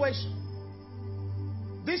situation.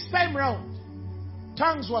 This time round,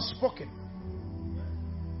 tongues were spoken.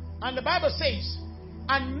 And the Bible says,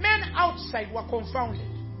 and men outside were confounded,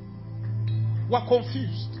 were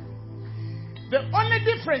confused. The only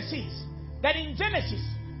difference is that in Genesis,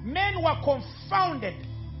 men were confounded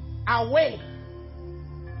away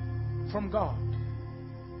from God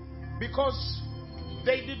because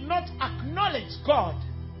they did not acknowledge God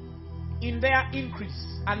in their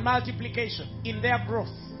increase and multiplication, in their growth.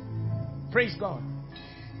 Praise God.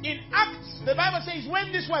 In Acts, the Bible says,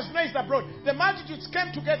 when this was raised abroad, the multitudes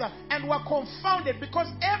came together and were confounded because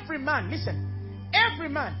every man, listen, every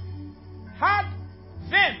man had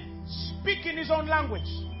them speak in his own language.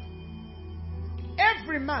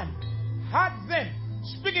 Every man had them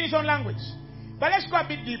speak in his own language. But let's go a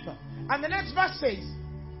bit deeper. And the next verse says,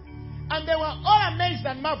 and they were all amazed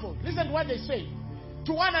and marveled. Listen to what they say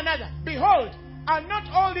to one another. Behold, are not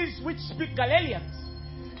all these which speak Galileans?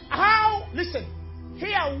 How, listen,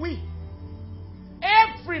 here we,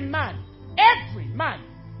 every man,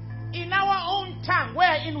 in our own tongue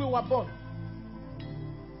wherein we were born.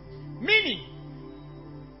 Meaning,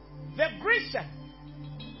 the Grecian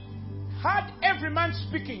had every man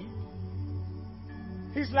speaking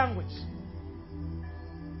his language.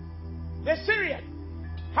 The Syrian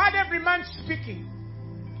had every man speaking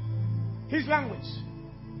his language.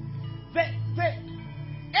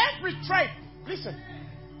 Every tribe, listen,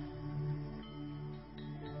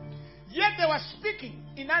 yet they were speaking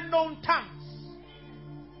in unknown tongues.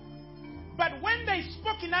 But when they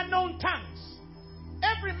spoke in unknown tongues,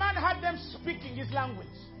 every man had them speaking his language.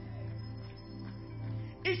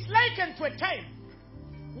 It's likened to a time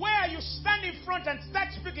where you stand in front and start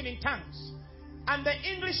speaking in tongues, and the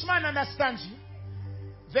Englishman understands you,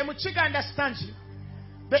 the Muchiga understands you,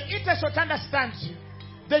 the Itashot understands you,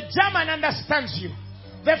 the German understands you,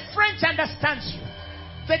 the French understands you,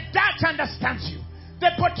 the Dutch understands you,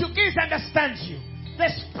 the Portuguese understands you, the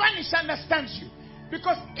Spanish understands you.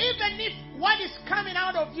 Because even if what is coming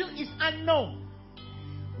out of you is unknown,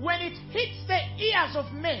 when it hits the ears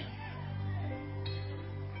of men,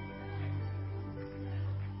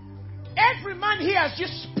 every man hears you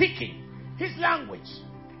speaking his language.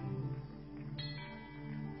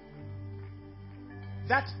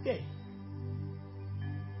 That day,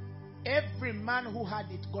 Every man who had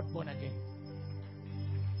it got born again.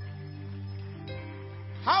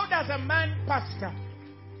 How does a man pastor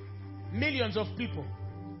millions of people?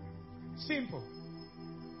 Simple.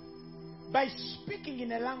 By speaking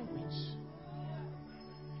in a language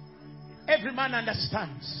every man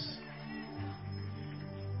understands.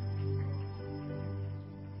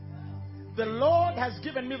 The Lord has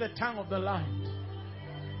given me the tongue of the land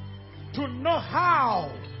to know how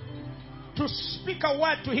to speak a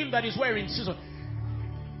word to him that is wearing season.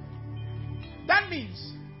 That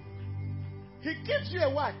means he gives you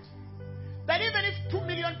a word that even if 2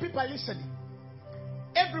 million people are listening,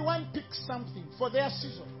 everyone picks something for their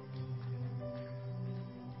season.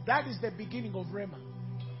 That is the beginning of Rhema.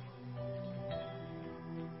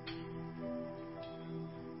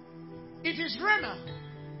 It is Rhema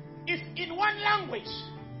if in one language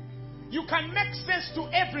you can make sense to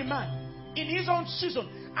every man in his own season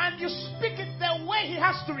and you speak it the way he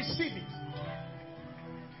has to receive it.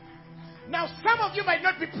 Now, some of you might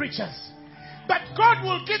not be preachers, but God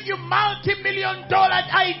will give you multi-million-dollar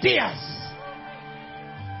ideas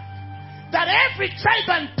that every tribe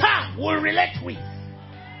and tongue will relate with.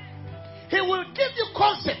 He will give you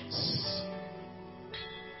concepts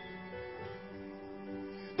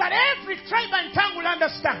that every tribe and tongue will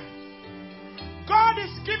understand. God is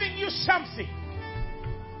giving you something.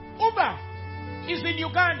 Uber is in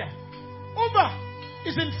Uganda. Uber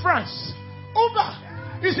is in France.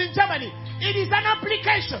 Uber is in Germany. It is an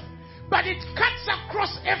application, but it cuts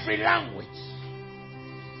across every language.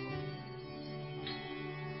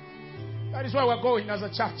 That is where we're going as a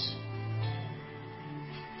church.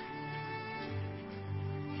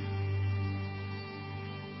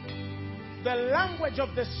 The language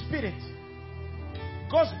of the Spirit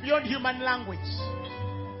goes beyond human language.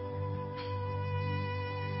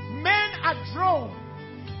 Men are drawn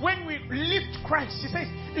when we lift Christ. He says,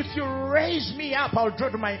 if you raise me up, I'll draw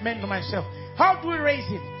men to myself. How do we raise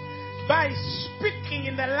him? By speaking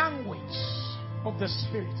in the language of the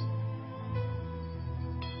Spirit.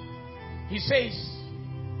 He says,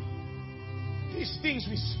 these things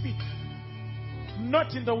we speak,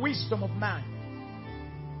 not in the wisdom of man,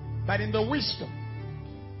 but in the wisdom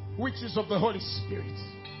which is of the Holy Spirit.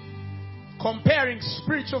 Comparing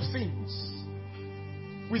spiritual things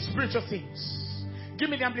with spiritual things. Give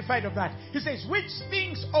me the amplified of that. He says, which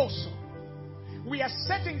things also we are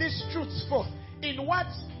setting these truths forth in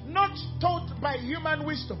words not taught by human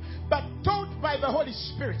wisdom, but taught by the Holy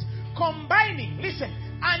Spirit. Combining, listen,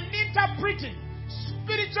 and interpreting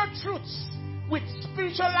spiritual truths with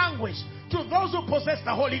spiritual language to those who possess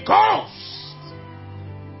the Holy Ghost.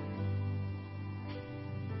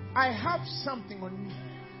 I have something on me.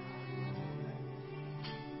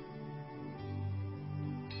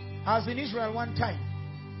 I was in Israel one time,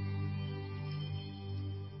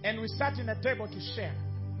 and we sat in a table to share.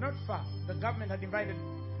 Not far. The government had invited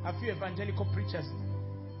a few evangelical preachers,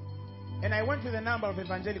 and I went with a number of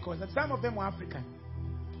evangelicals, and some of them were African.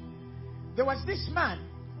 There was this man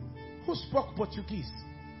who spoke Portuguese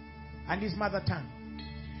and his mother tongue.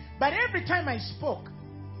 But every time I spoke,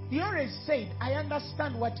 he always said, I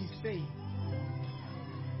understand what he's saying.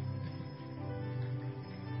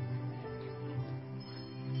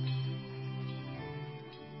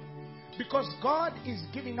 Because God is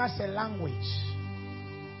giving us a language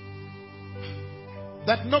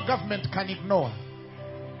that no government can ignore,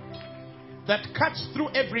 that cuts through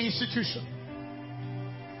every institution.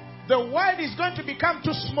 The world is going to become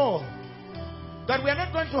too small that we are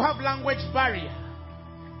not going to have language barrier,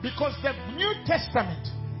 because the New Testament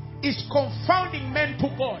is confounding men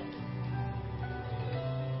to God.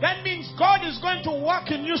 That means God is going to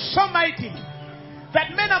work in you so mightily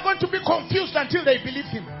that men are going to be confused until they believe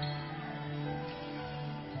him.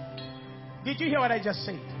 Did you hear what I just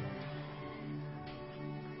said?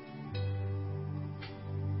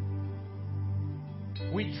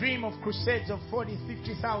 We dream of crusades of 40,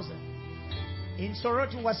 50,000. In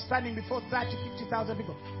Soroti was standing before 30, 50,000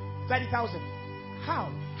 people. 30,000.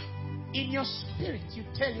 How? In your spirit, you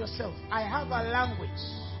tell yourself, I have a language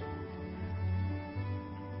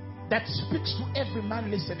that speaks to every man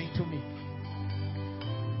listening to me.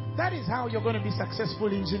 That is how you're going to be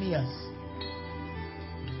successful engineers.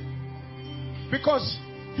 Because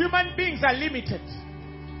human beings are limited.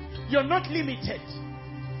 You're not limited.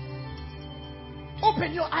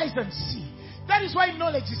 Open your eyes and see. That is why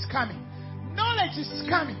knowledge is coming. Knowledge is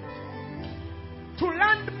coming to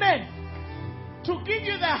land men, to give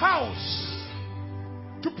you the house,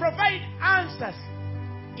 to provide answers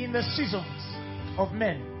in the seasons of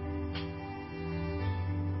men.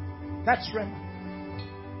 That's Rhema.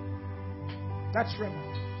 That's Rhema.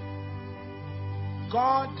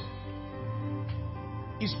 God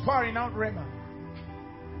is pouring out Rhema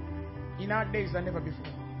in our days than never before.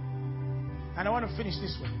 And I want to finish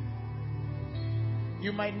this way.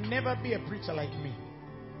 You might never be a preacher like me,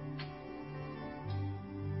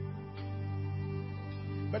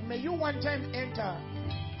 but may you one time enter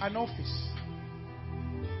an office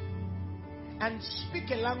and speak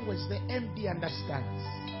a language the MD understands.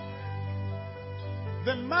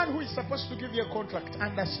 The man who is supposed to give you a contract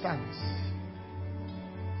understands.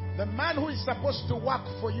 The man who is supposed to work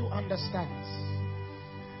for you understands.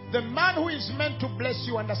 The man who is meant to bless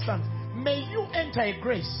you understands. May you enter a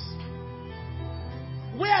grace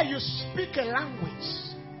where you speak a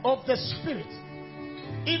language of the Spirit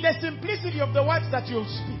in the simplicity of the words that you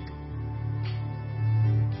speak,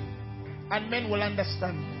 and men will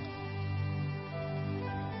understand.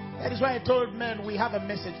 That is why I told men we have a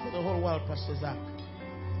message for the whole world, Pastor Zach.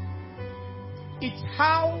 It's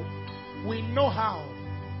how we know how.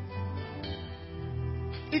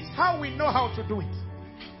 It's how we know how to do it.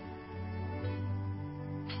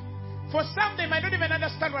 For some, they might not even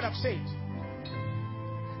understand what I've said.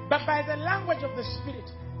 But by the language of the Spirit,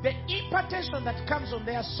 the impartation that comes on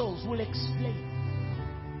their souls will explain.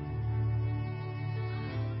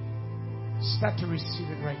 Start to receive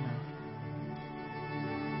it right now.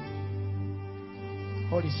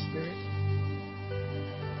 Holy Spirit,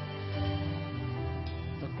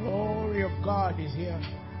 the glory of God is here.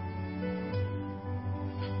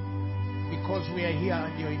 Because we are here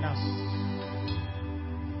and you're in us.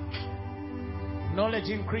 Knowledge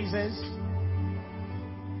increases,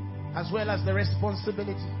 as well as the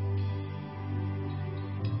responsibility.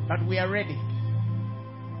 But we are ready.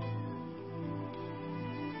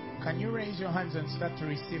 Can you raise your hands and start to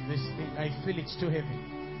receive this thing? I feel it's too heavy.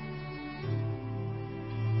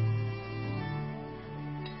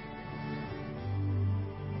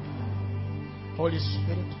 Holy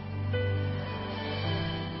Spirit.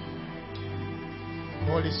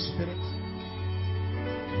 Holy Spirit.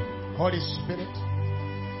 Holy Spirit.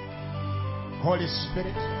 Holy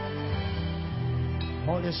Spirit.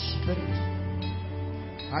 Holy Spirit.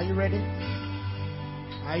 Are you ready?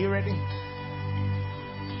 Are you ready?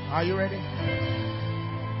 Are you ready?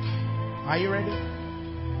 Are you ready?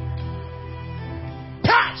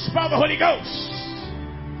 Touch by the Holy Ghost.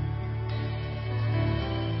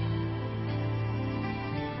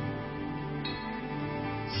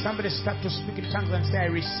 Somebody start to speak in tongues and say, I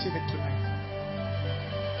receive it tonight.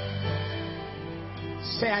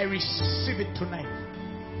 Say, I receive it tonight.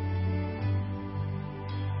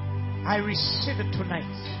 I receive it tonight.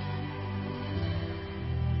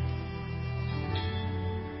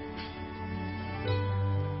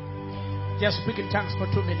 Just speak in tongues for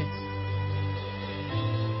 2 minutes.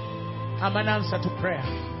 I'm an answer to prayer.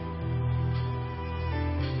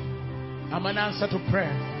 I'm an answer to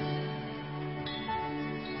prayer.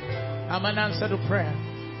 I'm an answer to prayer.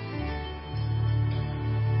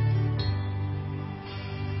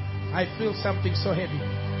 I feel something so heavy.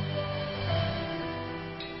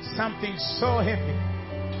 Something so heavy.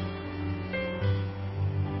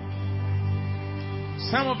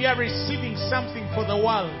 Some of you are receiving something for the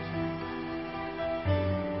world.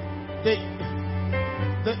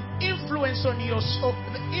 The influence on your soul,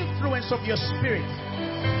 the influence of your spirit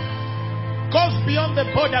goes beyond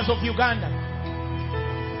the borders of Uganda,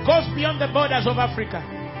 goes beyond the borders of Africa.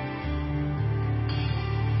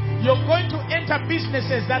 You're going to enter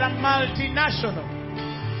businesses that are multinational,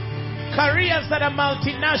 careers that are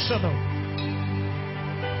multinational,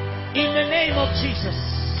 in the name of Jesus.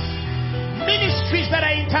 Ministries that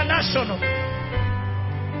are international.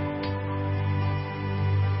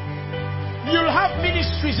 You'll have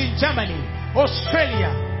ministries in Germany,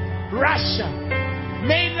 Australia, Russia,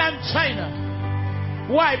 mainland China.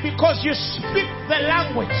 Why? Because you speak the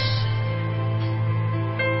language.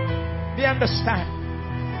 They understand.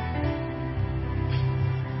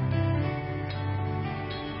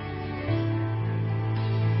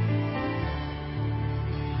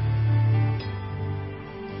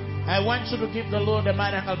 I want you to give the Lord a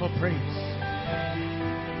mighty hand of praise.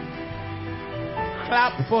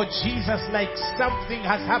 Clap for Jesus like something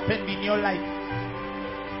has happened in your life.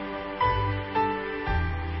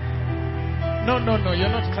 No, you're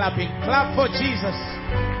not clapping. Clap for Jesus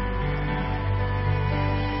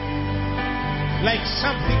like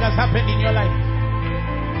something has happened in your life.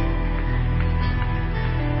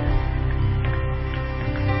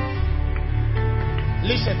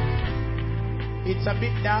 Listen, it's a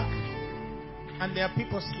bit dark and there are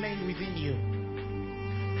people slain within you.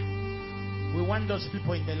 We want those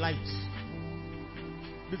people in the light.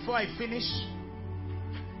 Before I finish,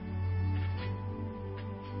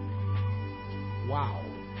 wow.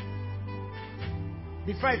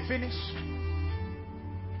 Before I finish,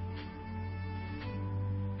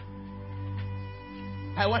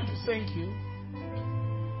 I want to thank you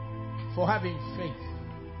for having faith.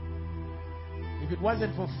 If it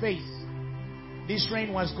wasn't for faith, this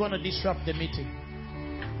rain was going to disrupt the meeting.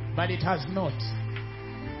 But it has not.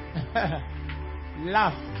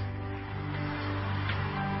 Laugh.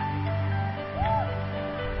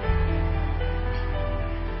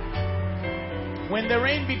 When the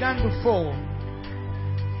rain began to fall,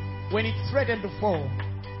 when it threatened to fall,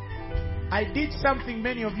 I did something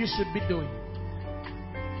many of you should be doing.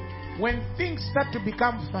 When things start to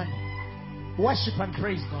become funny, worship and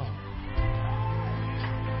praise God.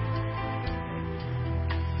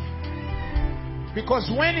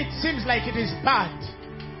 Because when it seems like it is bad,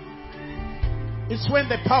 it's when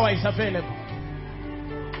the power is available.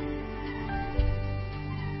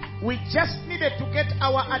 We just needed to get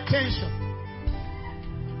our attention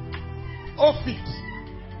off it.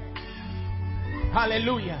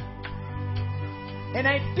 Hallelujah. And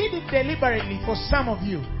I did it deliberately for some of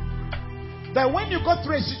you, that when you go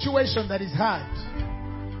through a situation that is hard,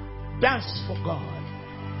 dance for God.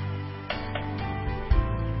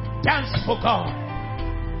 Dance for God.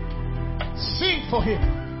 Sing for Him.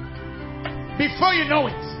 Before you know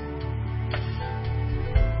it,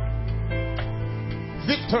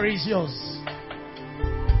 victory is yours.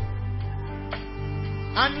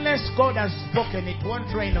 Unless God has spoken, it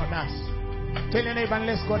won't rain on us. Tell your neighbor,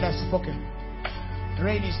 unless God has spoken,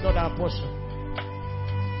 rain is not our portion.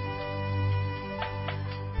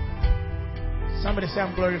 Somebody say,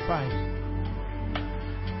 I'm glorified.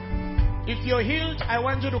 If you're healed, I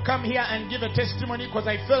want you to come here and give a testimony, because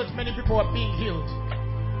I felt many people were being healed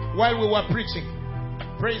while we were preaching.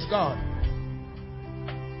 Praise God.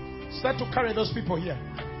 Start to carry those people here.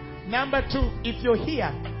 Number 2, if you're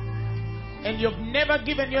here and you've never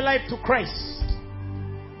given your life to Christ,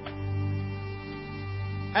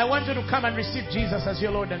 I want you to come and receive Jesus as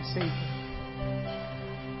your Lord and Savior.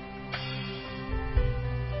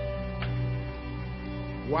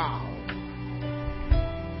 Wow.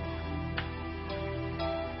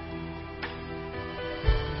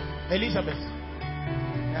 Elizabeth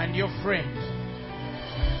and your friend,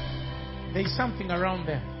 there is something around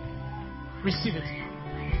there. Receive it.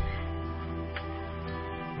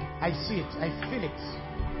 I see it. I feel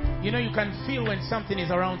it. You know, you can feel when something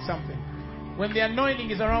is around something. When the anointing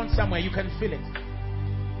is around somewhere, you can feel it.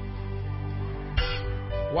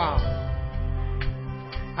 Wow.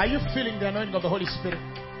 Are you feeling the anointing of the Holy Spirit?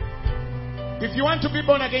 If you want to be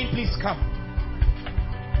born again, please come.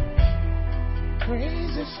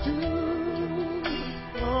 Praises to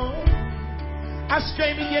God. Ask your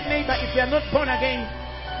immediate neighbor, if they are not born again,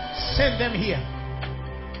 send them here.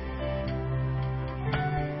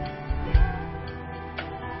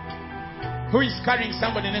 Who is carrying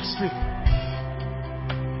somebody next week?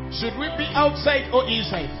 Should we be outside or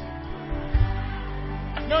inside?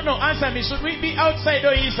 No, answer me. Should we be outside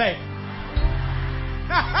or inside?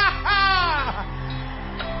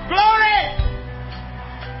 Glory!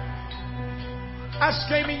 Ask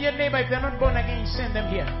your immediate neighbor, if they're not born again, send them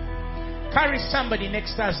here. Carry somebody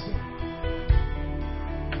next Thursday.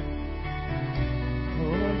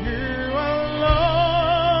 For you alone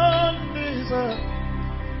deserve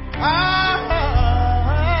highest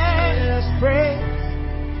praise.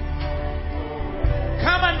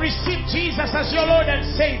 Come and receive Jesus as your Lord and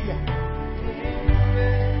Savior.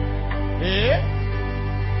 Yeah.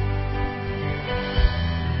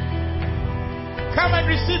 Come and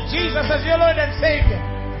receive Jesus as your Lord and Savior.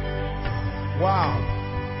 Wow.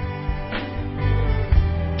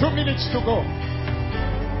 2 minutes to go.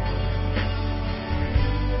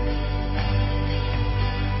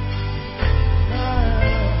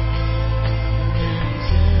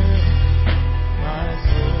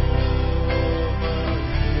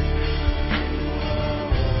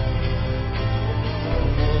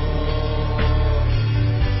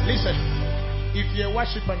 Listen, if you're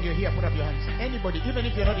worship and you're here, put up your hands. Anybody, even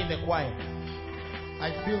if you're not in the choir,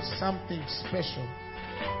 I feel something special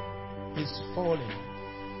is falling.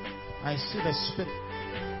 I see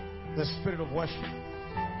the spirit of worship.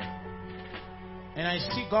 And I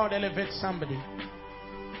see God elevate somebody.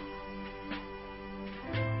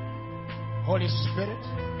 Holy Spirit,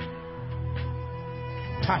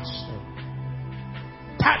 touch them.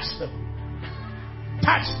 Touch them.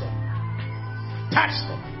 Touch them. Touch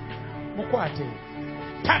them. Mukwate.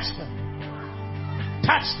 Touch them.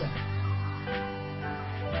 Touch them.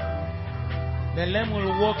 The lame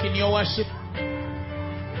will walk in your worship.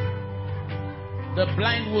 The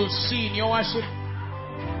blind will see in your worship.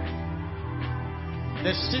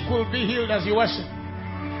 The sick will be healed as you worship.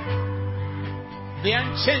 The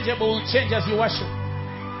unchangeable will change as you worship.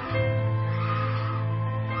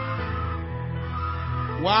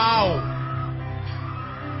 Wow.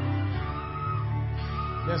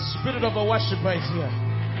 The spirit of a worshiper is here.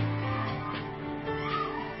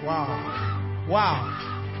 Wow. Wow.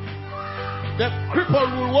 The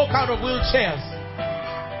crippled will walk out of wheelchairs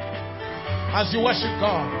as you worship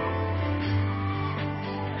God.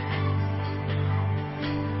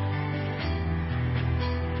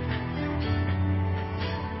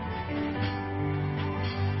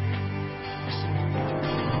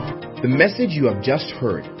 The message you have just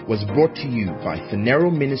heard was brought to you by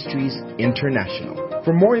Phaneroo Ministries International.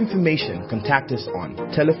 For more information, contact us on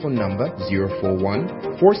telephone number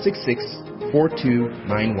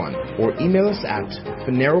 041-466-4291 or email us at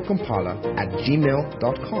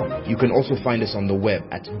phanerokampala@gmail.com. You can also find us on the web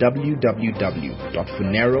at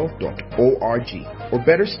www.phaneroo.org. Or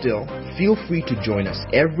better still, feel free to join us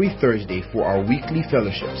every Thursday for our weekly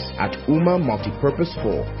fellowships at Uma Multipurpose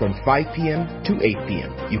Hall from 5 p.m. to 8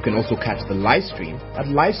 p.m. You can also catch the live stream at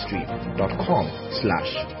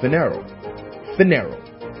livestream.com/Phaneroo. Phaneroo,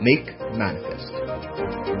 make manifest.